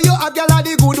belly where you have, girl and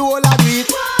the good all and we.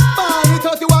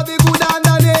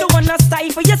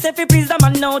 say fi please the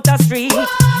man out the street.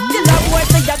 Till a boy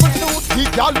say ya go suit. The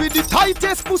girl with the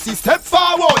tightest pussy step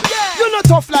forward. You not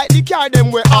tough like the car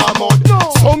them we armored.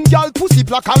 Some girl pussy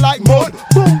placker like mud.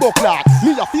 Bumbo clock,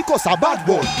 me a ficus a bad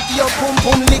boy. Your pum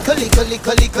pum lickle lickle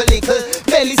lickle lickle lickle.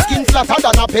 Belly skin flatter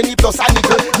than a penny plus a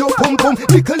nickel. Your pum pum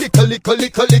lickle lickle lickle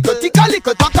lickle lickle. Ticka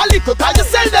lickle taka lickle. Can you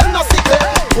sell them no sickle?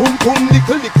 Pum pum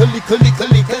lickle lickle lickle lickle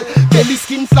lickle. Belly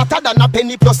skin flatter than a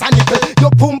penny plus a nickel.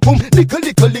 Your pum pum lickle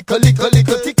lickle lickle lickle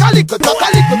lickle. Ticka lickle taka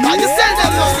lickle. Can you sell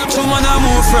them no sickle? Some wanna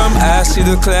move from ashy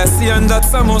to classy and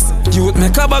that's a must. You would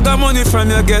make a bag of money from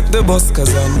you get the bus.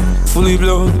 Cause I'm fully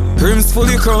blown, rims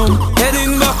fully chrome.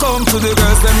 Heading back home to the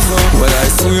girls them zone. Well I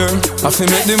swear, I fi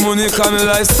make the money cause my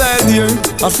lifestyle here.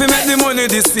 I fi make the money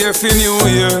this year for New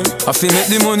Year. I fi make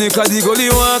the money cause the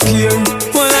gully walk here.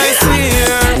 Well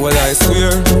I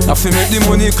swear, I fi make the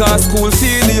money cause school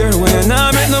feel here. When you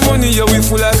nah make no money, you we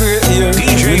full of great year.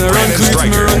 DJ me run quick,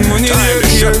 me run money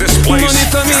here. Money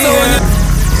to me here.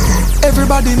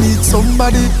 Everybody needs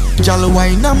somebody. Y'all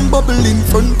wine and bubble in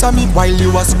front of me. While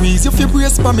you a squeeze, you feel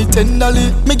brace for me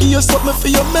tenderly. Me give you something for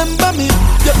you, remember me.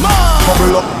 Yeah, man.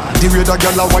 Bubble up. The way the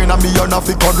girl a wine and me and a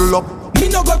fi cuddle up. Me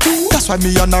no go too. That's why me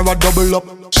and her a double up.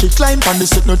 She climb on the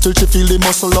seat no till she feel the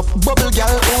muscle up. Bubble girl,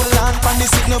 hold on on the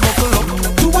seat no buckle up.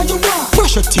 Do what you want.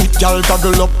 Brush your teeth, girl,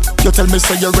 goggle up. You tell me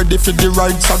say you ready for the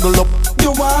ride, saddle up. You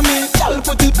want me, girl,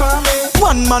 put it on me.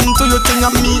 One man to your thing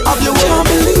and me have you. Can't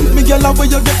believe me, girl, how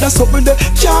you get that something there.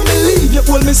 Can't believe you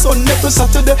hold me Sunday to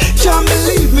Saturday. Can't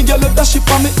believe me, girl, that she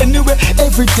for me anyway,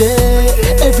 every day,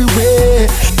 everywhere.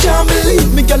 Can't believe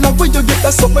me, girl, how you get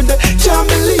that something there. Can't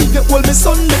believe you hold me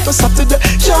Sunday to Saturday.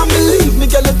 Can't believe me,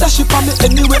 girl, that she for me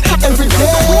anyway, every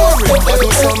day.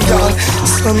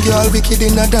 Some girl wicked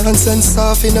in a dance and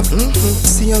soft in a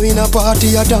See you in a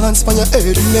party, a dance on your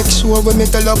head. Make sure when me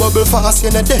tell you bubble fast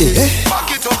in a day.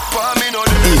 Back it up for me no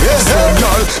day. Yes, some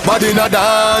girl bad in a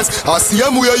dance. I see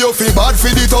them where you feel bad for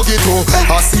the tuggy toe.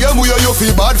 I see them where you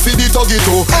feel bad for the tuggy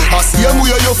toe. I see them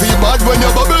where you feel bad when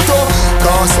you bubble toe.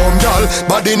 Cause some girl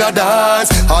bad in a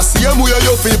dance. I see them where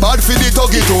you feel bad for the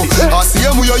tuggy toe. I see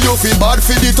them where you feel bad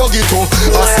for the tuggy toe.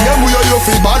 I see them where you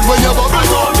feel bad when you bubble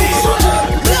toe.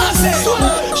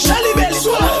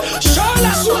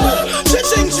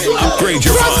 Upgrade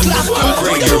your fun,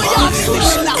 upgrade your vibes.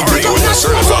 Party with the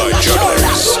certified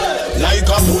jugglers. Like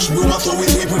a push broom, so we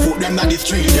sweep, we put them on the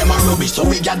street. Them a rubbish, so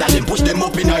we gather them, push them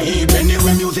up in a heap.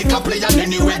 Anywhere music a play and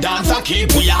anywhere dance a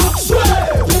keep. We are sweep,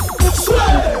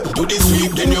 sweep. Do the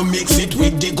sweep, then you mix it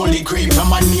with the gully creep.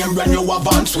 From a near run you have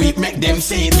on sweep, make them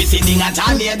say it. Be sitting at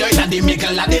a near dirt at the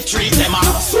middle of the street. Them a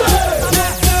sweep,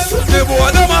 sweep. The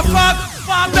boy them a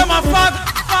fag them a fag.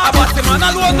 About the man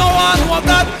alone no one know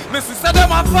that. Me sister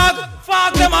them a fag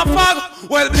them a fag.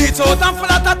 Well bleach out and full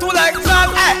of tattoo like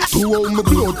that. To all my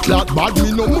blood clot bad,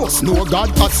 me no must know God.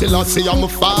 Pasilla say I'm a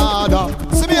father.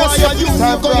 See me as you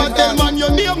go and tell man your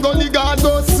name gully God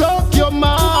go suck your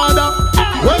mother.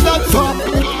 Where that fuck?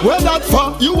 Where that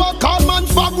fuck? You a call man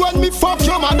fuck when me fuck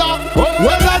your mother.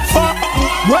 Where that fuck?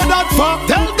 Where that fuck?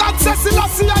 Tell God Cecilia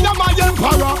see I am my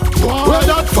emperor. Where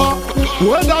that fuck?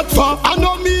 Where that fuck? I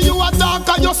know me you a dark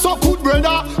and you so good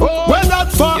brother. Where that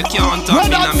fuck? Where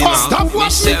that fuck? Stop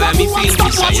watching me,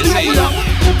 stop watching me.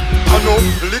 I know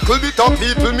little bit of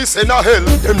people miss in a hell.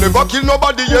 Them never kill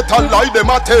nobody yet and lie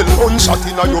them a tell. Gunshot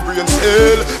in a your brain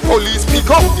cell. Police pick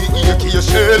up the AK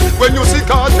shell. When you see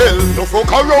cartel, no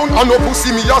fuck around and no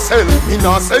pussy me a sell. Me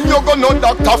nah send you go no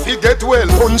doctor fi get well.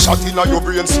 Gunshot in a your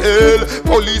brain cell.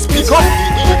 Police pick up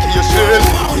the AK shell.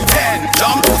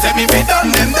 Jump to say me be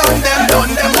done them.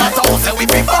 What to say we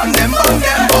be bun them.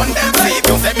 See if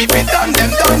you say me be done them.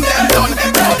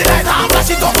 Now the light and flash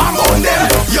it up and burn them.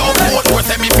 Yo, vote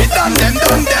say me be done them.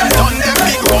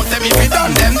 Big road say me be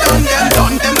done them.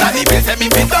 Daddy bill say me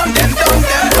be done them.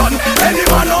 Any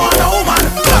man or a woman,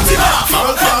 cut him off.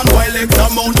 Man, while X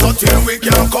amount so till we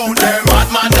can't count them. Bad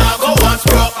man now go and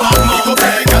scrub back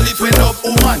mountain. Girl it went up,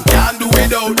 woman can't do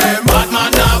without them. Bad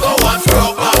man now go and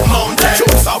scrub back mountain.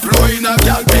 Shoes are flowing a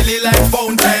girl belly like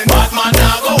fountain. Bad man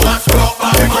now go and scrub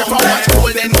back mountain.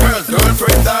 Golden girls,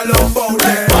 girlfriends I love about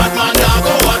them. Bad man now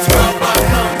go and scrub back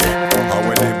mountain. And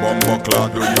when they bumbo clad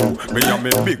do you, me and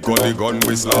me big gully gun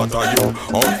we slaughter you.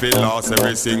 Outfit lost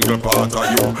every single part of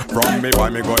you. From me by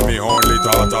me gun me only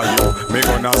thought of you. Me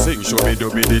gonna sing show me do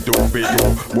be the do.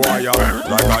 Boy I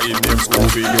like a him name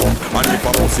Scooby-Doo. And if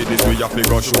I pussy this way I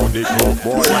figure show the crew.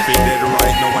 Boy I feel dead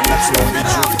right now and that's so be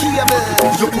true.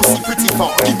 Your pussy pretty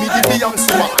far, give me the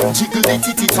Beyonce one. Jiggle the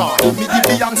titty tar, give me the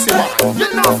Beyonce one. You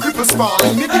now cripple spawn,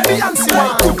 give me the Beyonce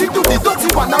one. Do the dirty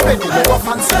one already, no a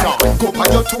fancy car. Go by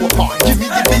your toe part, give me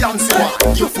the Beyonce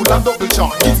one. You full of double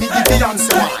chart. Give me the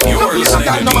Beyonce one. You're listening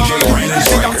to DJ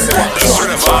Brandon's record, the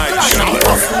certified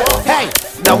juggler. Hey,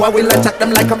 now I will attack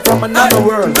them like I'm from another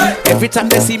world. Every time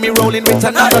they see me rolling with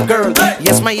another girl.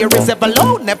 Yes, my ear is ever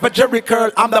low, never Jerry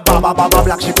curl. I'm the Baba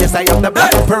Black Sheep, yes I am the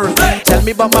Black Pearl. Tell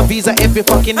me about my visa every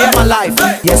fucking day of my life.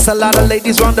 Yes, a lot of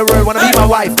ladies around the world wanna be my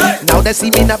wife. Now they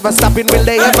see me never stopping, will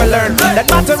they ever learn? That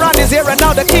Mataran is here and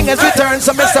now the king has returned.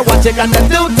 So Mr. What you gonna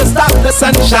do to stop the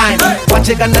sunshine? What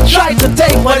you gonna try to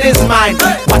take what is mine?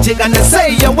 What you gonna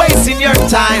say you're wasting your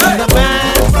time? The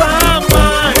man from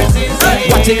Mars is here.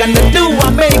 What you gonna do? I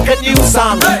make a new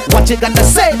song. What you gonna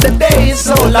say? The day is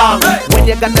so long. When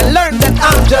you gonna learn that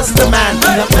I'm just a man?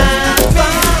 The man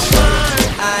from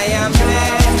Mars. I am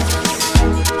blessed.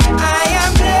 I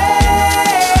am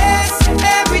blessed.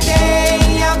 Every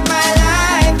day of my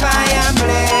life I am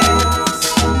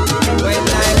blessed. When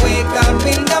I wake up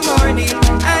in the morning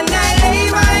and I lay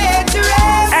my head to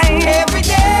rest. Every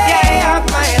day of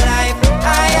my life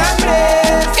I am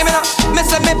blessed. Give me now, me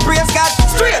say me praise God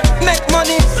straight. Make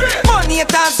money, money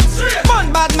haters, fun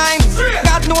bad mind.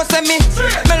 God knows me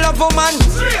love woman,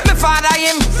 me father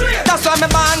him. That's why me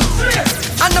born.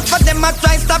 Enough of them a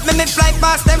try stop me fly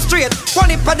past them straight. One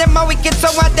heap of them a wicked, so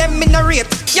what them in a rate.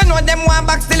 You know them want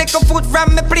back still little food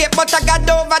from me plate, but I got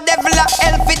over devil a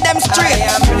hell with them straight. I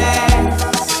am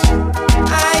blessed.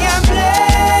 I am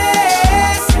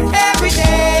blessed. Every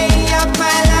day of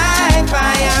my life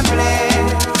I am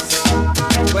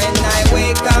blessed. When I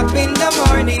wake up in the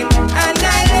morning and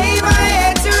I lay my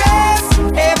head to rest.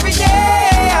 Every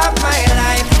day of my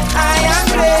life I am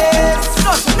blessed.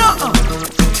 No.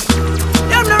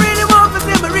 Them no really want to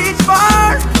see me reach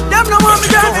far. Them no want me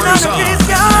driving on the police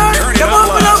car. Them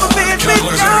want me love a face with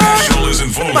car.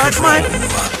 But man,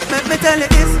 let me tell you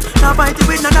this. Now fight it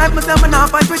with no knife, myself and now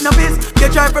fight with no fist. You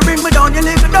try to bring me down, you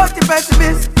little dirty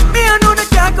pessimist. Me I know that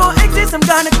can't go exist, I'm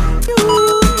gonna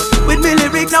you. With me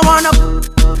lyrics I wanna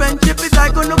friendship is I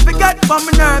gonna forget from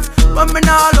my nerves. But me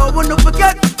now I wanna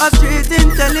forget a street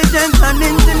intelligence and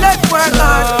intellect work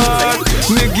hard.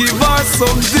 Me give her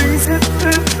some things.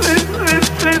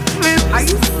 Are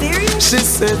you serious? She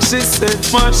said,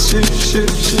 my shit.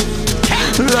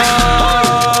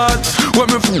 Lord, when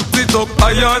me put it up,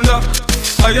 Ayana,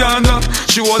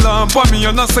 she hold on for me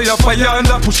and I say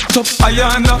Ayana, push it up,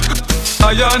 Ayana,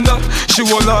 she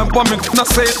hold on for me and I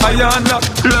say Ayana.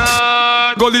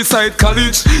 Lord, Gully Side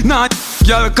College, nah,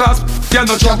 girl class, girl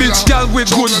not your bitch, girl with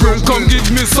good brain, come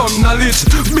give me some knowledge.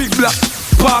 Big black,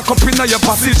 park up in your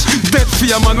passage, dead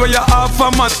fear man where you half a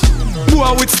man.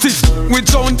 Boy with stiff, with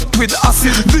joint, with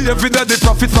acid. The every day they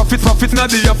profit, now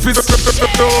the office.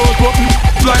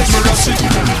 Like me Rashid.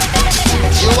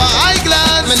 You are high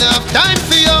class, me not have time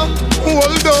for you.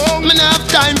 Hold on, me not have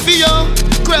time for you.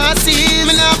 Crossing,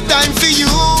 me not have time for you.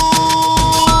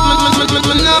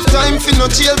 Me not have time for no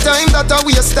jail time, that a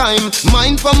waste time.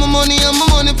 Mine for my money and my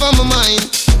money for my mind.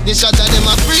 The shot of them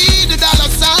a free the dollar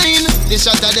sign. The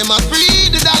shot of them a free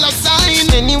the dollar sign.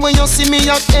 Anyway you see me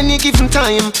at any given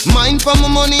time. Mine for my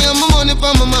money and my money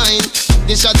for my mind.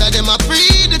 The shot of them a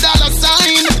free the dollar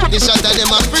sign. The shot of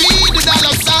them a free the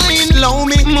dollar sign. Low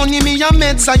me, money me a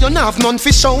meds and you have none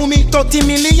fi show me. 30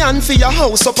 million for your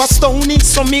house up a stony.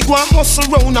 So me go a hustle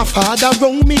round a father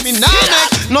round me. Me nah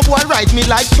make no boy ride me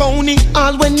like pony.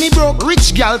 All when me broke,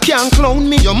 rich gal can't clone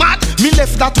me. You mad? Me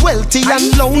left that wealthy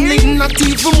and lonely. Not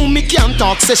even mommy can't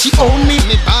talk, say she own me.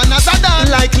 Me born as a dad,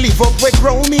 like live up where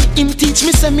grow me. Him teach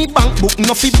me say me bank book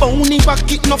no fi bony.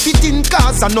 Pocket no fit in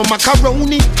cars and no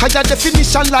macaroni. Higher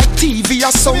definition like TV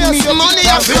or Sony. Money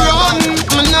have to run.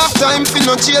 Me not have time for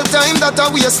no jail time, that a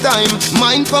waste time.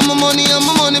 Mine for my money and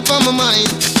my money for my mind.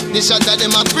 The shot of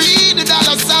them a free the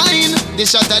dollar sign. The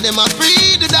shot of them a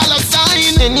free the dollar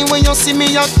sign. Anyway you see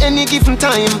me at any given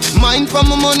time. Mine for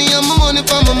my money and my money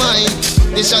for my mind.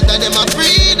 The shot of them a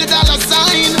free the dollar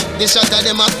sign. The shot of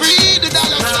them a free the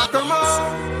dollar sign. Come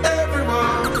on,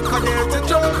 everyone, forget the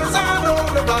jokers and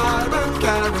all the vibe and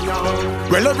carry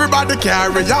on. Well, everybody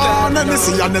carry on, and you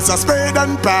see and it's a spade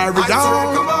and parry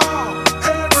on. Come on,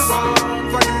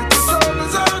 everyone, forget the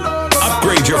jokers and all the vibe.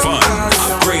 Upgrade your fun,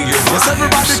 upgrade your Yes,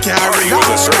 everybody carry on.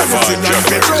 with a certified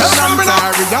juggler.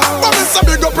 But it's a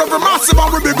big up every massive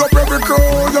and we big up every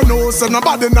crew. You know, so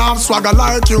nobody now swagger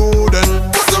like you then.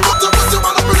 Put your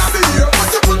man up in the ear.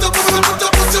 Put your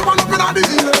man up in the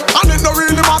ear. And it don't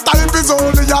really matter if it's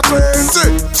only your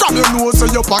 20. From your nose to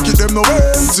your pocket, them no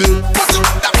empty. Put your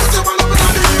man up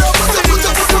in the ear. Put your man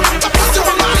up in the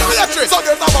ear. So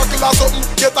get a buckle or something,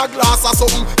 get a glass or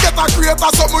something, get a crate or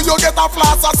something, you get a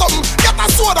flask or something, get a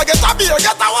soda, get a beer,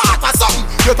 get a water or something.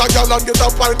 Get a girl and get a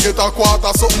pint, get a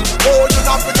quarter something. Oh, you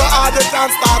not figure hard, you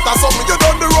can't start or something. You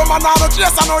done the rum and all the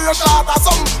chase, I know you're short or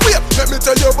something. Wait, let me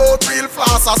tell you about real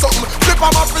floss or something. Flip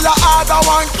them up for your harder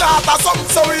one clot or something.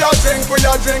 So we a drink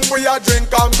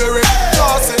and berry.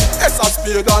 Classy, it's a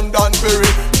spade and Danbury.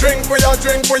 Drink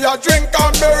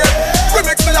and berry. We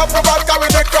mix the apple vodka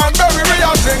with the cranberry. We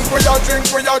a drink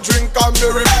and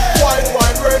berry. White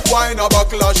wine, red wine, a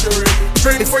buckle of sherry.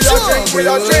 Drink and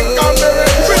berry.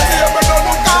 We table don't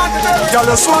look ordinary. Y'all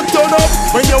just want turn up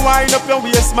when you wind up your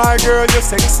waist, my girl. You're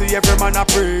sexy, every man a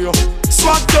pray you.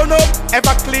 Swag turn up,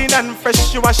 ever clean and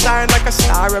fresh. You a shine like a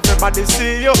star, everybody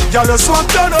see you. Y'all just want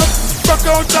turn up, rock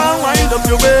out and wind up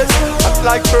your waist. Act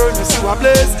like furnace, you a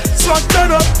blaze. Swag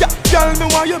turn up, yeah, tell me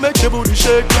why you make your booty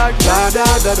shake like da da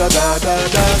da da da da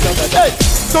da da. Hey,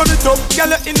 turn it up, girl,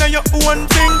 you inna your own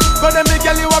thing. But then me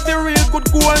girl, you have the real good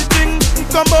gold thing.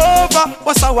 Come over,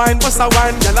 what's a wine, girl,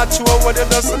 I chew what you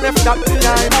just left that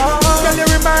behind. Girl, you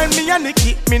remind me and you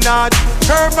keep me not.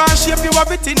 Curve and shape, you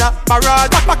have it in a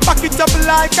parade. Pack it up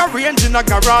like a range in a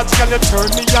garage. Girl, you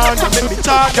turn me on, you make me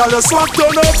talk. Girl, you swag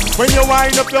turn up when you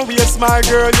wind up your waist, my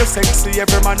girl. You're sexy,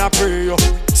 every man a pray you.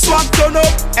 Swag turn up,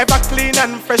 ever clean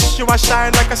and fresh. You a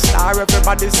shine like a star,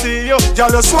 everybody see you.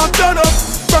 Girl, you swag turn up,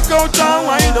 rock out and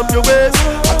wind up your waist.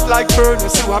 Act like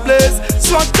furnace, you a blaze.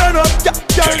 Swag turn up, yeah.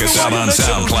 Check us out on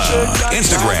SoundCloud,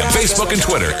 Instagram, Facebook, and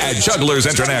Twitter at Jugglers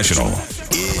International.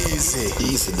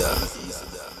 Easy, dog.